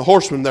Israel, and the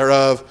horsemen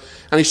thereof.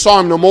 And he saw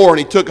him no more, and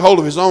he took hold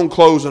of his own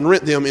clothes and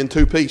rent them in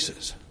two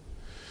pieces."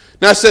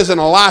 Now it says, "And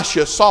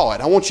Elisha saw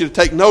it." I want you to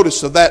take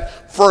notice of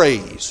that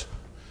phrase.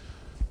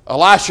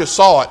 Elisha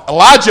saw it.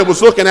 Elijah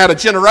was looking at a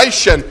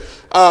generation,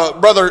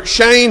 Brother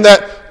Shane,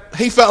 that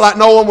he felt like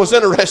no one was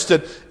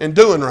interested in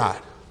doing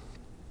right.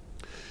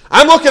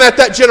 I'm looking at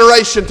that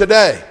generation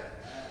today.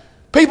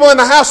 People in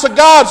the house of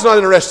God's not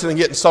interested in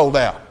getting sold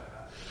out.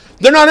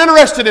 They're not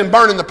interested in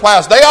burning the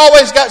plows. They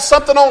always got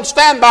something on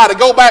standby to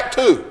go back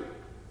to.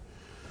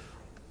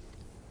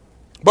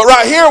 But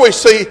right here we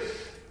see,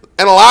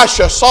 and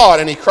Elisha saw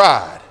it and he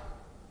cried.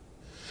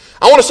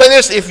 I want to say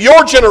this, if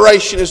your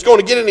generation is going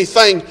to get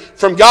anything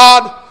from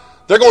God,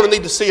 they're going to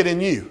need to see it in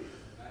you.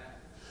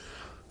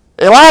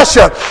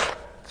 Elisha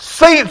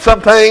seen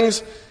some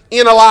things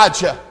in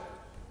Elijah.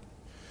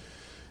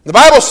 The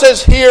Bible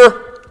says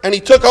here, "And he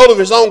took hold of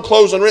his own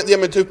clothes and rent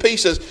them in two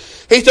pieces.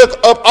 He took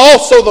up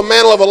also the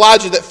mantle of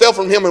Elijah that fell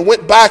from him and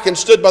went back and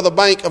stood by the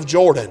bank of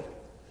Jordan.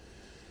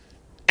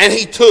 And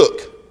he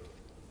took."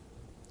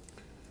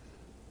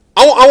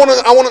 I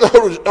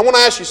want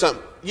to ask you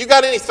something. You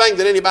got anything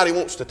that anybody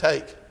wants to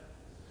take?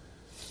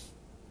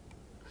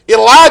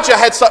 Elijah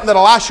had something that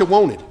Elisha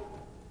wanted.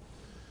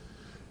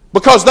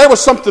 Because there was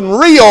something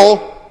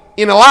real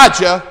in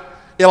Elijah.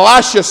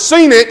 Elisha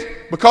seen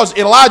it because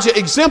Elijah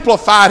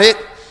exemplified it.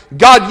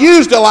 God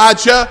used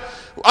Elijah.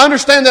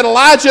 Understand that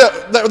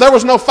Elijah, there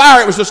was no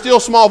fire. It was a still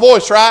small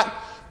voice, right?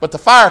 But the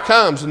fire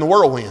comes in the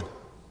whirlwind.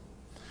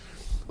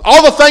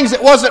 All the things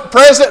that wasn't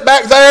present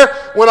back there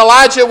when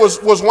Elijah was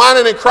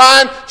whining and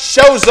crying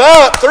shows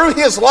up through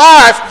his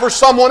life for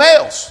someone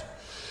else.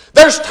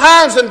 There's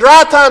times and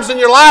dry times in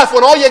your life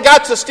when all you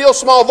got's a still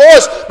small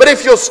voice, but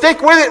if you'll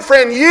stick with it,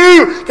 friend,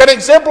 you can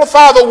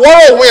exemplify the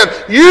whirlwind.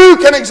 You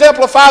can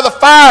exemplify the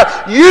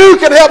fire. You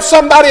can help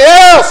somebody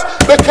else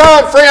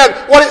become, friend,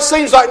 what it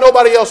seems like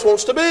nobody else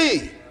wants to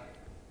be.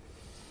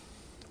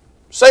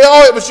 Say,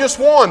 "Oh, it was just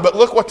one," but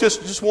look what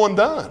just one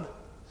done.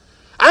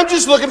 I'm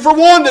just looking for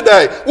one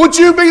today. Would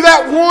you be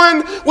that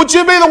one? Would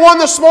you be the one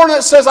this morning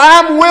that says,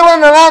 "I'm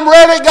willing and I'm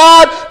ready,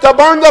 God, to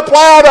burn the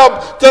plow,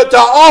 to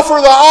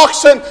offer the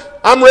oxen.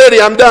 I'm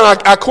ready. I'm done.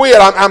 I quit.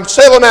 I'm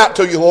sailing out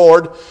to you,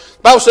 Lord."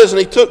 The Bible says, "And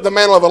he took the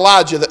mantle of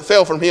Elijah that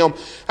fell from him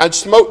and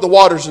smote the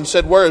waters and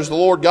said, Where is the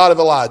Lord God of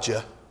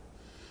Elijah?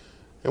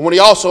 And when he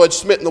also had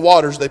smitten the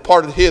waters, they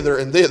parted hither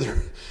and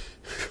thither."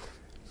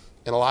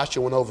 And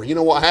Elisha went over. You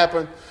know what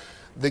happened?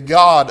 The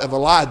God of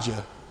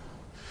Elijah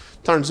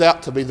turns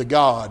out to be the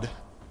God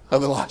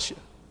of Elisha.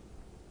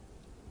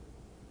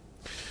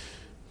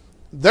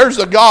 There's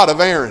a God of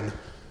Aaron,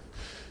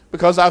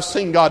 because I've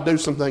seen God do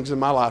some things in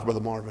my life, Brother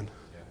Marvin.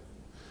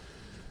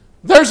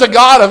 There's a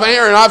God of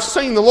Aaron. I've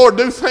seen the Lord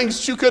do things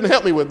that you couldn't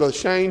help me with, Brother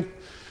Shane.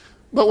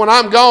 But when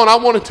I'm gone, I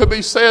want it to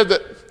be said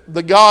that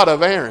the God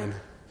of Aaron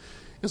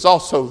is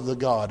also the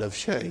God of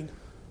Shane.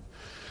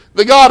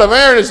 The God of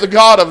Aaron is the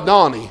God of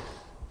Donnie.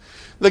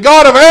 The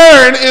God of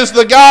Aaron is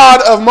the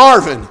God of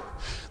Marvin.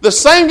 The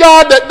same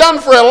God that done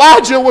for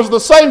Elijah was the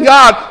same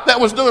God that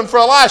was doing for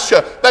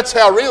Elisha. That's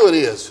how real it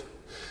is.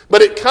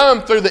 But it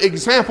come through the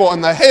example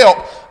and the help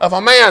of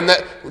a man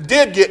that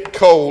did get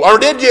cold, or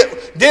did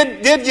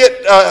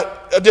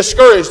get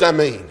discouraged, I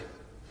mean.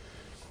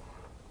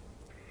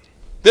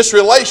 This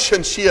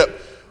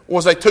relationship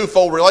was a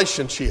twofold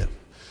relationship.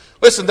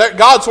 Listen,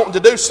 God's wanting to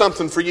do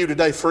something for you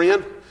today,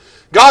 friend.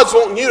 God's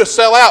wanting you to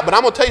sell out, but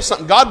I'm going to tell you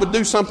something. God would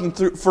do something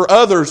for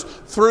others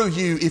through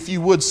you if you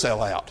would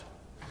sell out.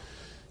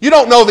 You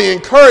don't know the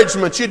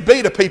encouragement you'd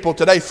be to people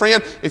today,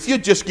 friend, if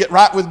you'd just get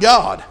right with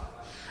God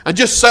and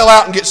just sell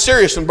out and get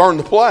serious and burn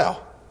the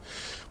plow.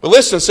 But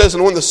listen, it says,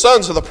 and when the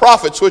sons of the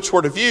prophets which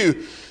were to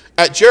view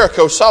at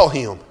Jericho saw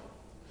him,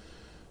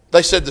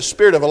 they said, the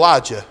spirit of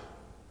Elijah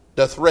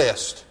doth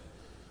rest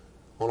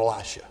on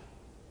Elisha.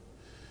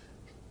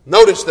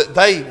 Notice that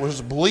they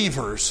was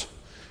believers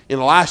in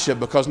Elisha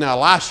because now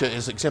Elisha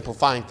is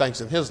exemplifying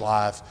things in his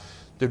life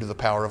due to the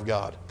power of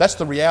God. That's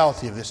the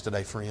reality of this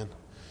today, friend.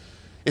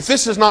 If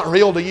this is not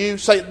real to you,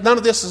 say, none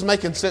of this is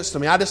making sense to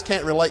me. I just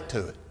can't relate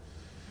to it.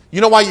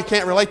 You know why you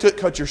can't relate to it?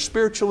 Because you're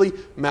spiritually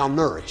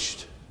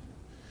malnourished.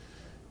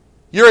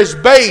 You're as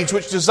babes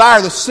which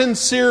desire the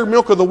sincere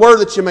milk of the word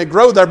that you may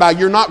grow thereby.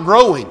 You're not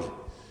growing.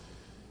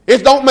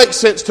 It don't make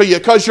sense to you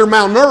because you're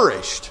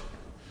malnourished.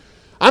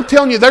 I'm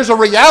telling you, there's a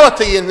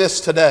reality in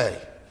this today.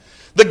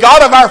 The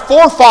God of our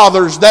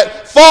forefathers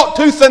that fought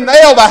tooth and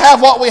nail to have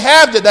what we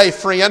have today,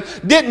 friend,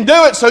 didn't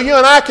do it so you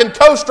and I can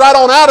coast right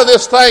on out of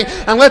this thing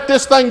and let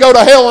this thing go to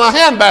hell in a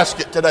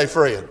handbasket today,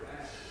 friend.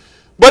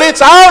 But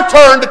it's our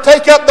turn to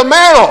take up the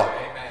mantle.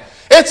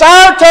 It's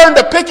our turn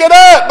to pick it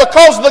up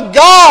because the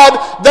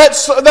God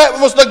that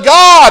was the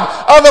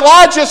God of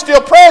Elijah is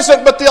still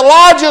present, but the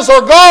Elijahs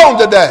are gone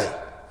today.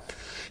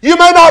 You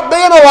may not be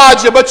an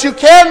Elijah, but you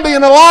can be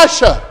an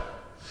Elisha.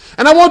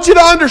 And I want you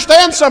to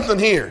understand something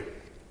here.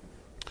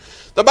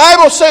 The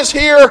Bible says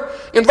here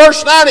in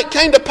verse 9, it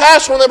came to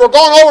pass when they were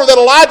gone over that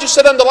Elijah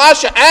said unto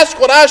Elisha, ask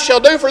what I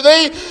shall do for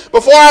thee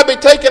before I be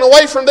taken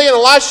away from thee. And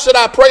Elisha said,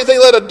 I pray thee,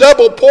 let a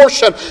double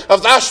portion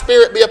of thy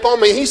spirit be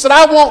upon me. He said,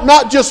 I want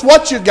not just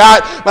what you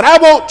got, but I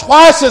want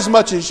twice as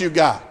much as you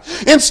got.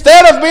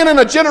 Instead of being in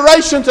a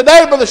generation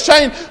today, Brother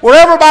Shane, where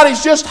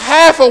everybody's just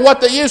half of what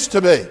they used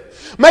to be.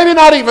 Maybe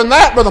not even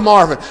that, Brother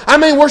Marvin. I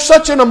mean, we're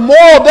such in a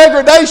moral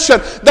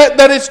degradation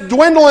that it's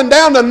dwindling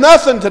down to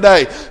nothing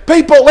today.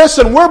 People,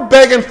 listen, we're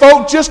begging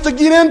folk just to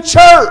get in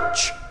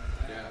church.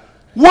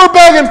 We're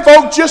begging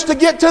folk just to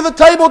get to the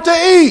table to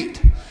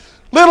eat,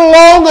 let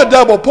alone a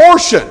double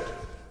portion.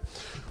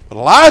 But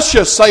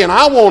Elisha's saying,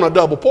 I want a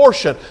double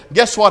portion.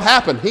 Guess what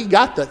happened? He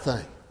got that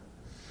thing.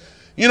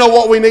 You know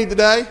what we need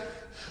today?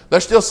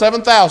 There's still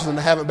 7,000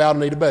 that haven't bowed a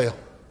knee to Baal.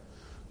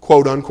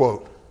 Quote,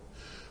 unquote.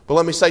 But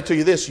let me say to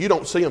you this, you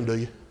don't see them, do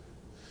you?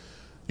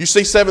 You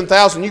see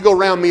 7,000, you go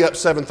round me up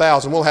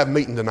 7,000, we'll have a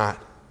meeting tonight.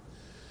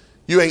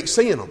 You ain't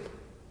seeing them.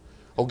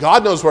 Oh,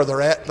 God knows where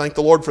they're at, thank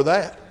the Lord for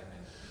that.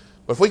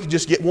 But if we could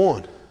just get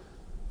one.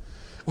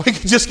 We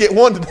could just get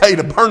one today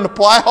to burn the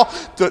plow,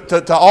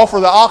 to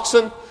offer the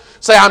oxen.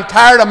 Say, I'm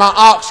tired of my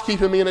ox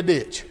keeping me in a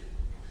ditch.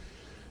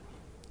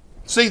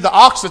 See, the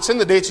ox that's in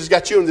the ditch has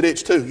got you in the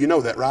ditch too. You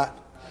know that, right?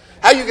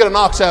 How you get an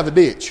ox out of a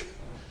ditch?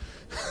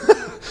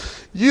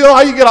 You know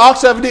how you get an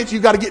ox out of a ditch? You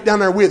got to get down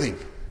there with him.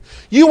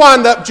 You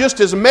wind up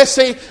just as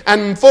messy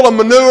and full of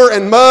manure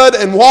and mud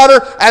and water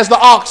as the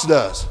ox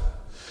does.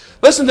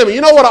 Listen to me.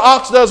 You know what an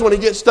ox does when he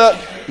gets stuck?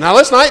 Now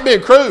listen, I ain't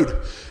being crude.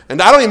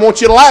 And I don't even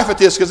want you to laugh at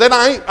this because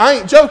I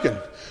ain't joking.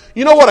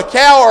 You know what a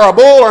cow or a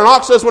bull or an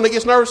ox does when it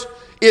gets nervous?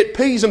 It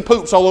pees and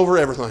poops all over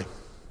everything.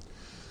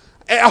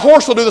 A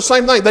horse will do the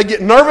same thing. They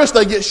get nervous,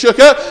 they get shook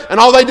up, and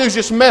all they do is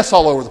just mess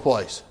all over the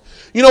place.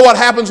 You know what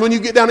happens when you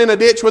get down in a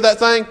ditch with that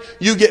thing?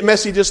 You get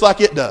messy just like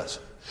it does.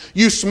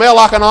 You smell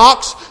like an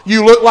ox.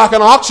 You look like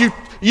an ox. You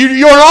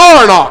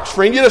are an ox,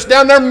 friend. You're just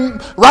down there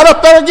right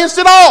up there against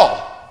it all.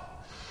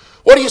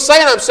 What are you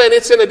saying? I'm saying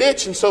it's in a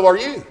ditch and so are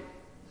you.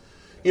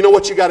 You know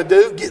what you got to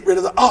do? Get rid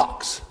of the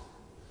ox.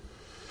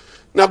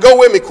 Now go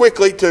with me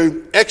quickly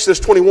to Exodus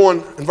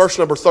 21 and verse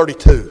number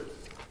 32.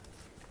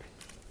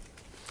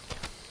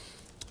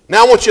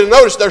 Now I want you to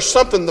notice there's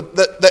something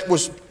that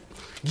was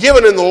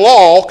given in the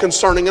law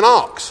concerning an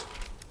ox.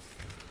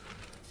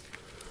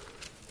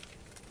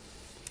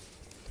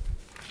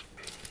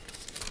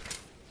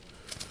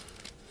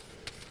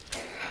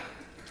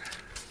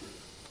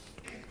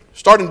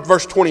 Start in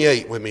verse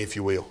 28 with me, if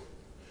you will.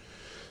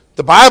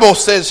 The Bible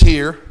says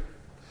here,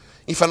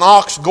 if an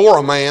ox gore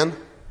a man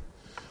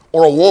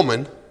or a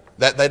woman,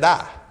 that they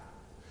die.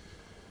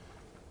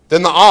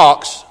 Then the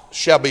ox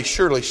shall be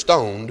surely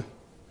stoned,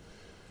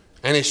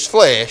 and his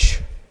flesh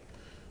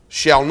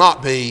shall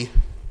not be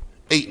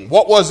eaten.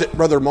 What was it,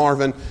 Brother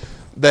Marvin,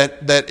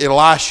 that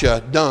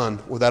Elisha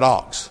done with that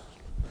ox?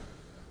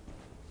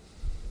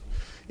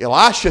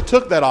 Elisha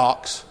took that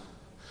ox,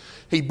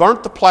 he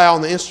burnt the plow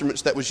and the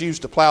instruments that was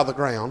used to plow the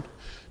ground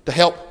to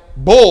help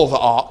bull the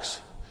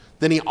ox.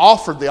 Then he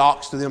offered the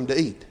ox to them to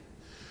eat.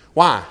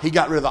 Why? He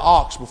got rid of the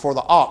ox before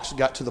the ox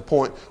got to the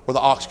point where the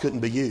ox couldn't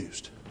be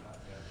used.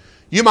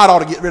 You might ought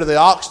to get rid of the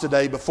ox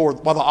today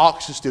while the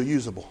ox is still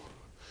usable.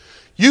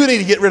 You need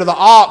to get rid of the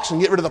ox and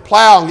get rid of the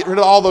plow and get rid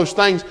of all those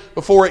things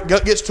before it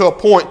gets to a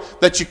point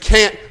that you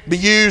can't be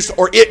used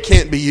or it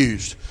can't be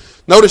used.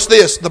 Notice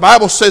this. The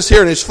Bible says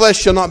here, and his flesh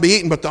shall not be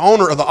eaten, but the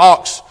owner of the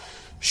ox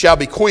shall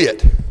be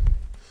quit.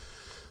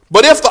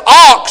 But if the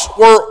ox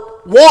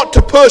were wont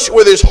to push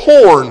with his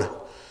horn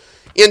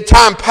in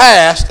time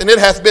past, and it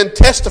hath been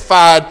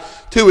testified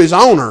to his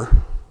owner,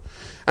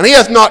 and he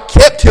hath not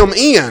kept him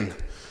in,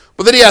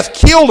 but that he hath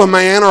killed a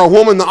man or a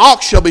woman, the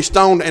ox shall be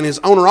stoned, and his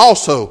owner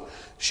also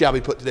shall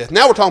be put to death.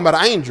 Now we're talking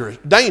about a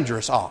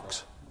dangerous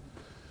ox.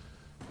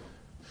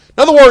 In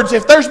other words,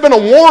 if there's been a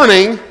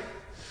warning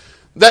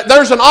that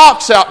there's an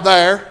ox out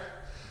there,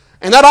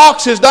 and that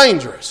ox is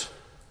dangerous,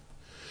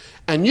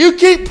 and you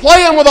keep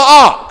playing with the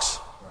ox,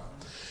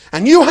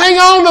 and you hang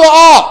on to the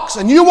ox,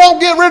 and you won't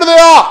get rid of the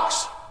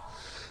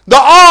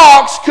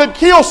ox could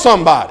kill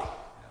somebody.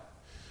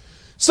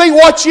 See,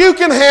 what you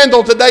can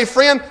handle today,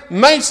 friend,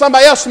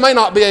 somebody else may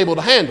not be able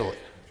to handle it.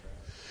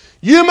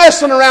 You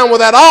messing around with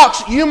that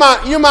ox, it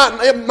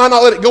might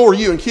not let it go over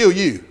you and kill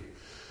you.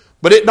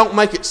 But it don't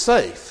make it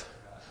safe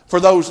for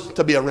those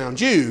to be around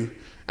you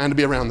and to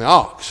be around the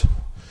ox.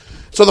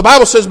 So the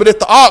Bible says, but if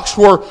the ox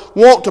were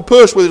wont to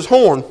push with his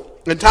horn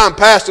in time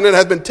past, and it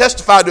hath been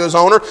testified to his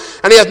owner,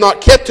 and he hath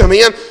not kept him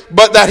in,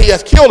 but that he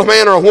hath killed a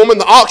man or a woman,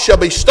 the ox shall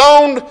be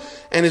stoned,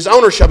 and his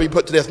owner shall be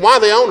put to death. Why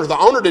the owner? The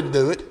owner didn't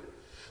do it.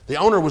 The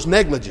owner was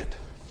negligent.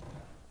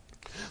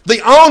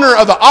 The owner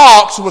of the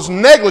ox was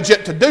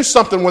negligent to do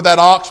something with that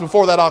ox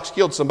before that ox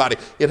killed somebody.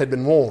 It had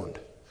been warned.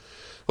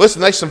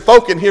 Listen, there's some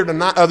folk in here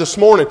this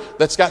morning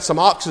that's got some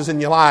oxes in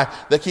your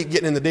life that keep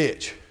getting in the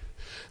ditch.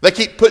 They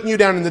keep putting you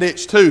down in the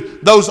ditch too.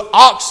 Those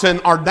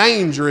oxen are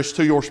dangerous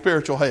to your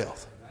spiritual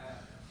health.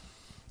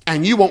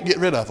 And you won't get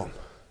rid of them.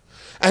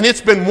 And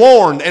it's been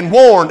warned and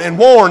warned and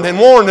warned and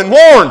warned and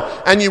warned,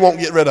 and you won't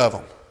get rid of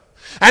them.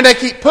 And they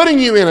keep putting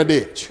you in a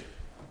ditch.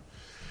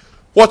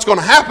 What's going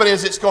to happen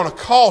is it's going to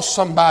cost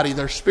somebody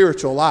their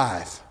spiritual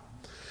life.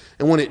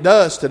 And when it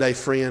does today,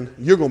 friend,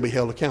 you're going to be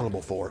held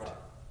accountable for it.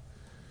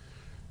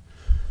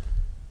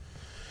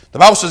 The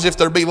Bible says, if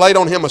there be laid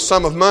on him a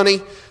sum of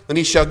money, then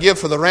he shall give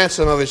for the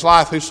ransom of his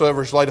life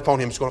whosoever is laid upon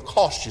him. It's going to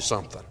cost you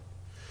something.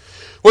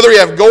 Whether he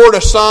have gored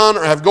a son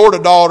or have gored a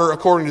daughter,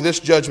 according to this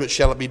judgment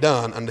shall it be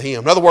done unto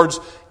him. In other words,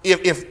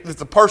 if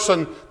the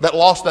person that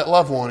lost that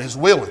loved one is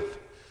willing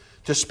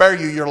to spare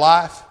you your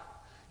life,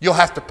 you'll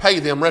have to pay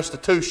them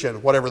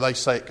restitution, whatever they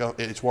say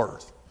it's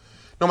worth.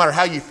 No matter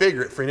how you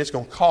figure it, friend, it's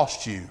going to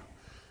cost you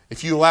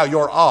if you allow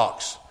your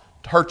ox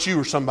to hurt you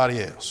or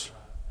somebody else.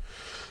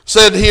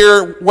 Said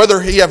here,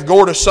 whether he have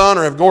gored a son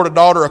or have gored a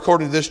daughter,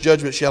 according to this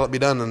judgment shall it be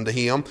done unto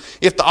him.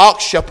 If the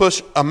ox shall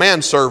push a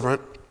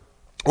manservant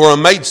or a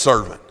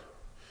maidservant,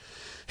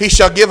 he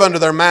shall give unto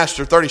their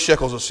master 30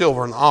 shekels of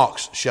silver, and the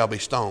ox shall be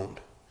stoned.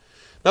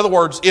 In other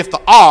words, if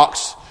the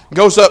ox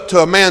goes up to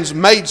a man's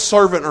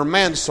maidservant or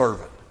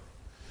manservant,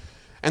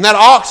 and that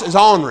ox is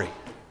ornery,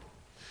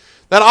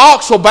 that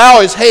ox will bow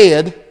his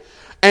head,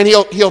 and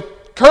he'll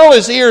curl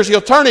his ears,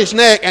 he'll turn his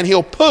neck, and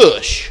he'll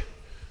push.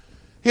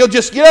 He'll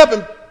just get up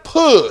and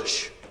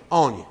push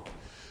on you.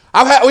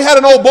 We had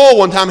an old bull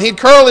one time. He'd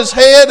curl his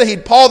head,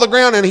 he'd paw the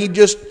ground, and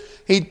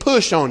he'd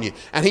push on you.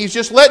 And he's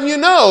just letting you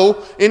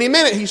know any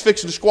minute he's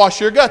fixing to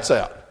squash your guts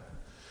out.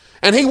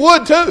 And he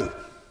would too.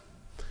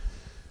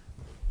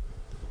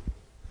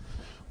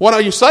 What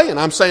are you saying?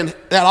 I'm saying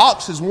that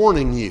ox is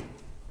warning you.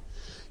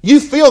 You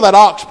feel that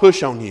ox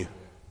push on you.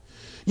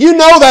 You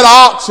know that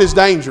ox is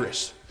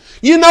dangerous.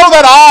 You know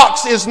that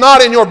ox is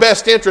not in your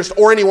best interest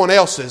or anyone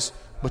else's,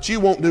 but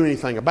you won't do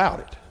anything about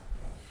it.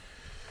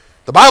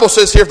 The Bible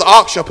says here, if the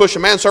ox shall push a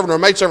manservant or a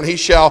maidservant, he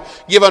shall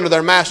give unto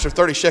their master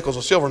 30 shekels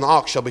of silver, and the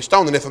ox shall be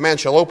stoned. And if a man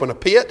shall open a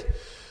pit,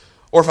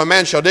 or if a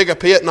man shall dig a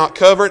pit, not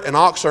cover it, an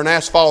ox or an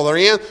ass fall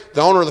therein,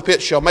 the owner of the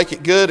pit shall make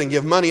it good, and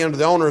give money unto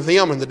the owner of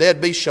them, and the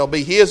dead beast shall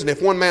be his. And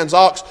if one man's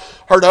ox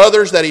hurt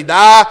others, that he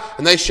die,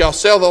 and they shall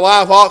sell the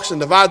live ox and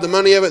divide the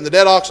money of it, and the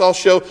dead ox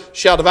also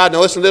shall divide.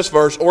 Now listen to this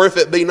verse. Or if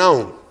it be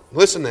known,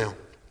 listen now,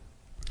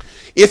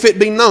 if it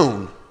be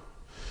known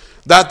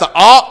that the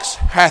ox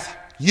hath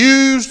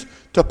used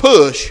to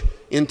push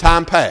in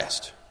time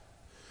past,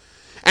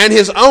 and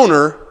his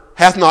owner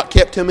hath not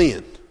kept him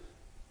in,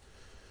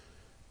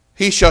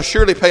 he shall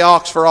surely pay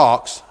ox for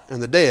ox,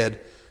 and the dead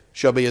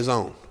shall be his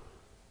own.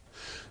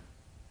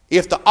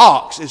 If the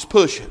ox is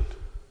pushing,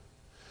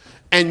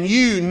 and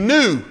you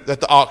knew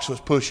that the ox was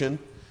pushing,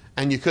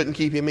 and you couldn't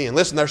keep him in.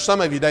 Listen, there's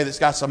some of you today that's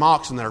got some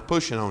oxen that are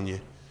pushing on you,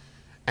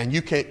 and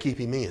you can't keep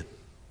him in.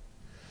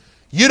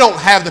 You don't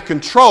have the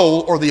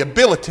control or the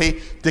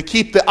ability to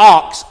keep the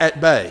ox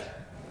at bay.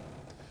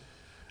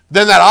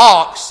 Then that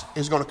ox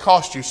is going to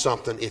cost you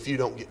something if you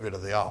don't get rid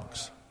of the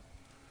ox.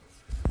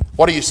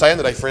 What are you saying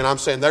today, friend? I'm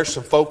saying there's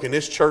some folk in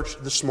this church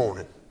this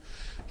morning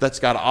that's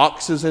got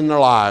oxes in their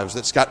lives,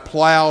 that's got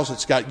plows,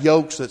 that's got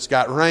yokes, that's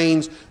got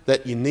reins,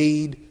 that you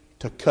need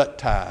to cut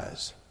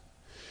ties.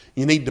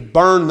 You need to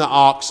burn the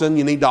oxen.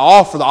 You need to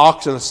offer the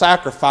oxen a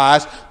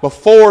sacrifice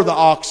before the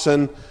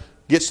oxen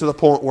gets to the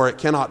point where it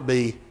cannot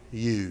be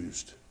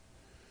used.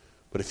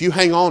 But if you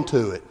hang on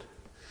to it,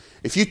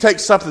 if you take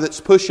something that's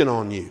pushing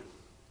on you,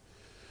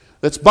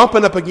 that's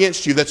bumping up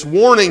against you, that's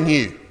warning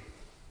you,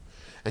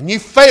 and you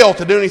fail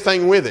to do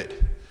anything with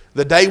it,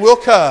 the day will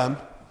come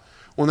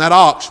when that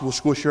ox will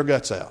squish your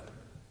guts out.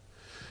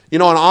 You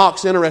know, an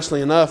ox,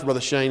 interestingly enough,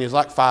 Brother Shane, is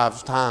like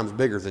 5 times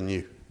bigger than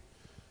you.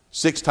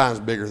 6 times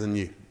bigger than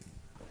you.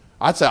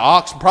 I'd say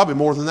ox probably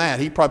more than that.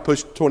 He probably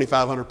pushed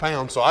 2,500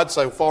 pounds, so I'd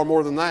say far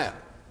more than that.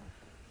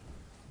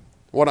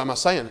 What am I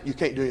saying? You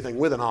can't do anything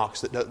with an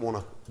ox that doesn't want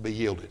to be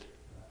yielded.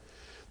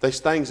 There's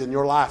things in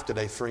your life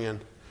today,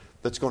 friend,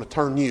 that's going to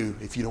turn you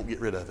if you don't get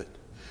rid of it.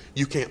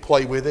 You can't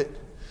play with it.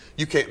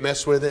 You can't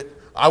mess with it.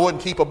 I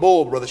wouldn't keep a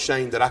bull, Brother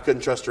Shane, that I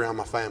couldn't trust around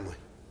my family.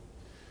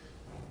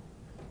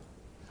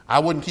 I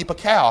wouldn't keep a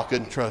cow I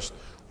couldn't trust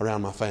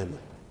around my family.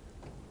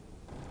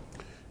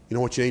 You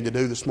know what you need to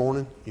do this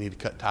morning? You need to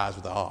cut ties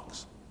with the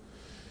ox.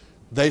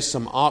 There's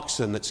some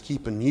oxen that's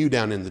keeping you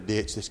down in the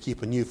ditch, that's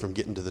keeping you from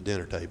getting to the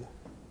dinner table.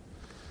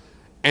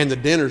 And the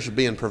dinners are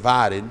being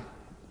provided.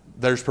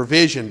 There's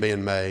provision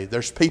being made.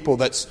 There's people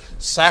that's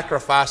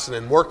sacrificing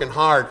and working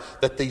hard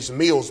that these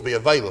meals be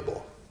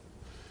available.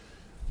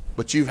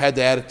 But you've had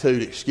the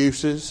attitude,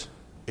 excuses,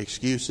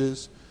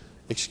 excuses,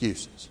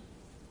 excuses.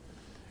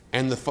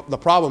 And the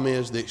problem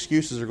is the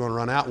excuses are going to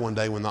run out one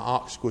day when the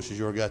ox squishes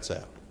your guts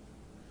out.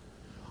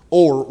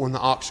 Or when the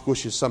ox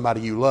squishes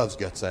somebody you love's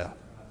guts out.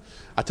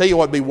 I tell you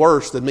what would be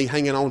worse than me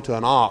hanging on to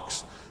an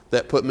ox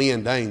that put me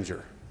in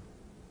danger.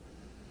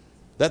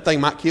 That thing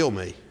might kill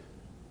me.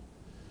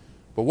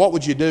 But what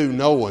would you do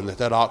knowing that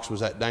that ox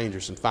was that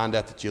dangerous and find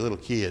out that your little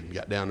kid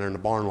got down there in the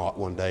barn lot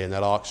one day and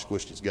that ox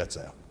squished its guts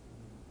out?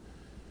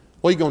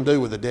 What are you going to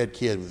do with a dead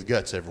kid with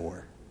guts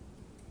everywhere?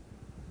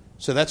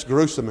 So that's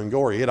gruesome and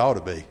gory. It ought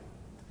to be.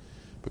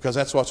 Because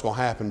that's what's going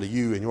to happen to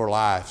you in your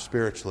life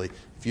spiritually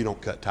if you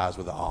don't cut ties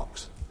with the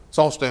ox. Let's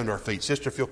all stand to our feet. Sister, if you'll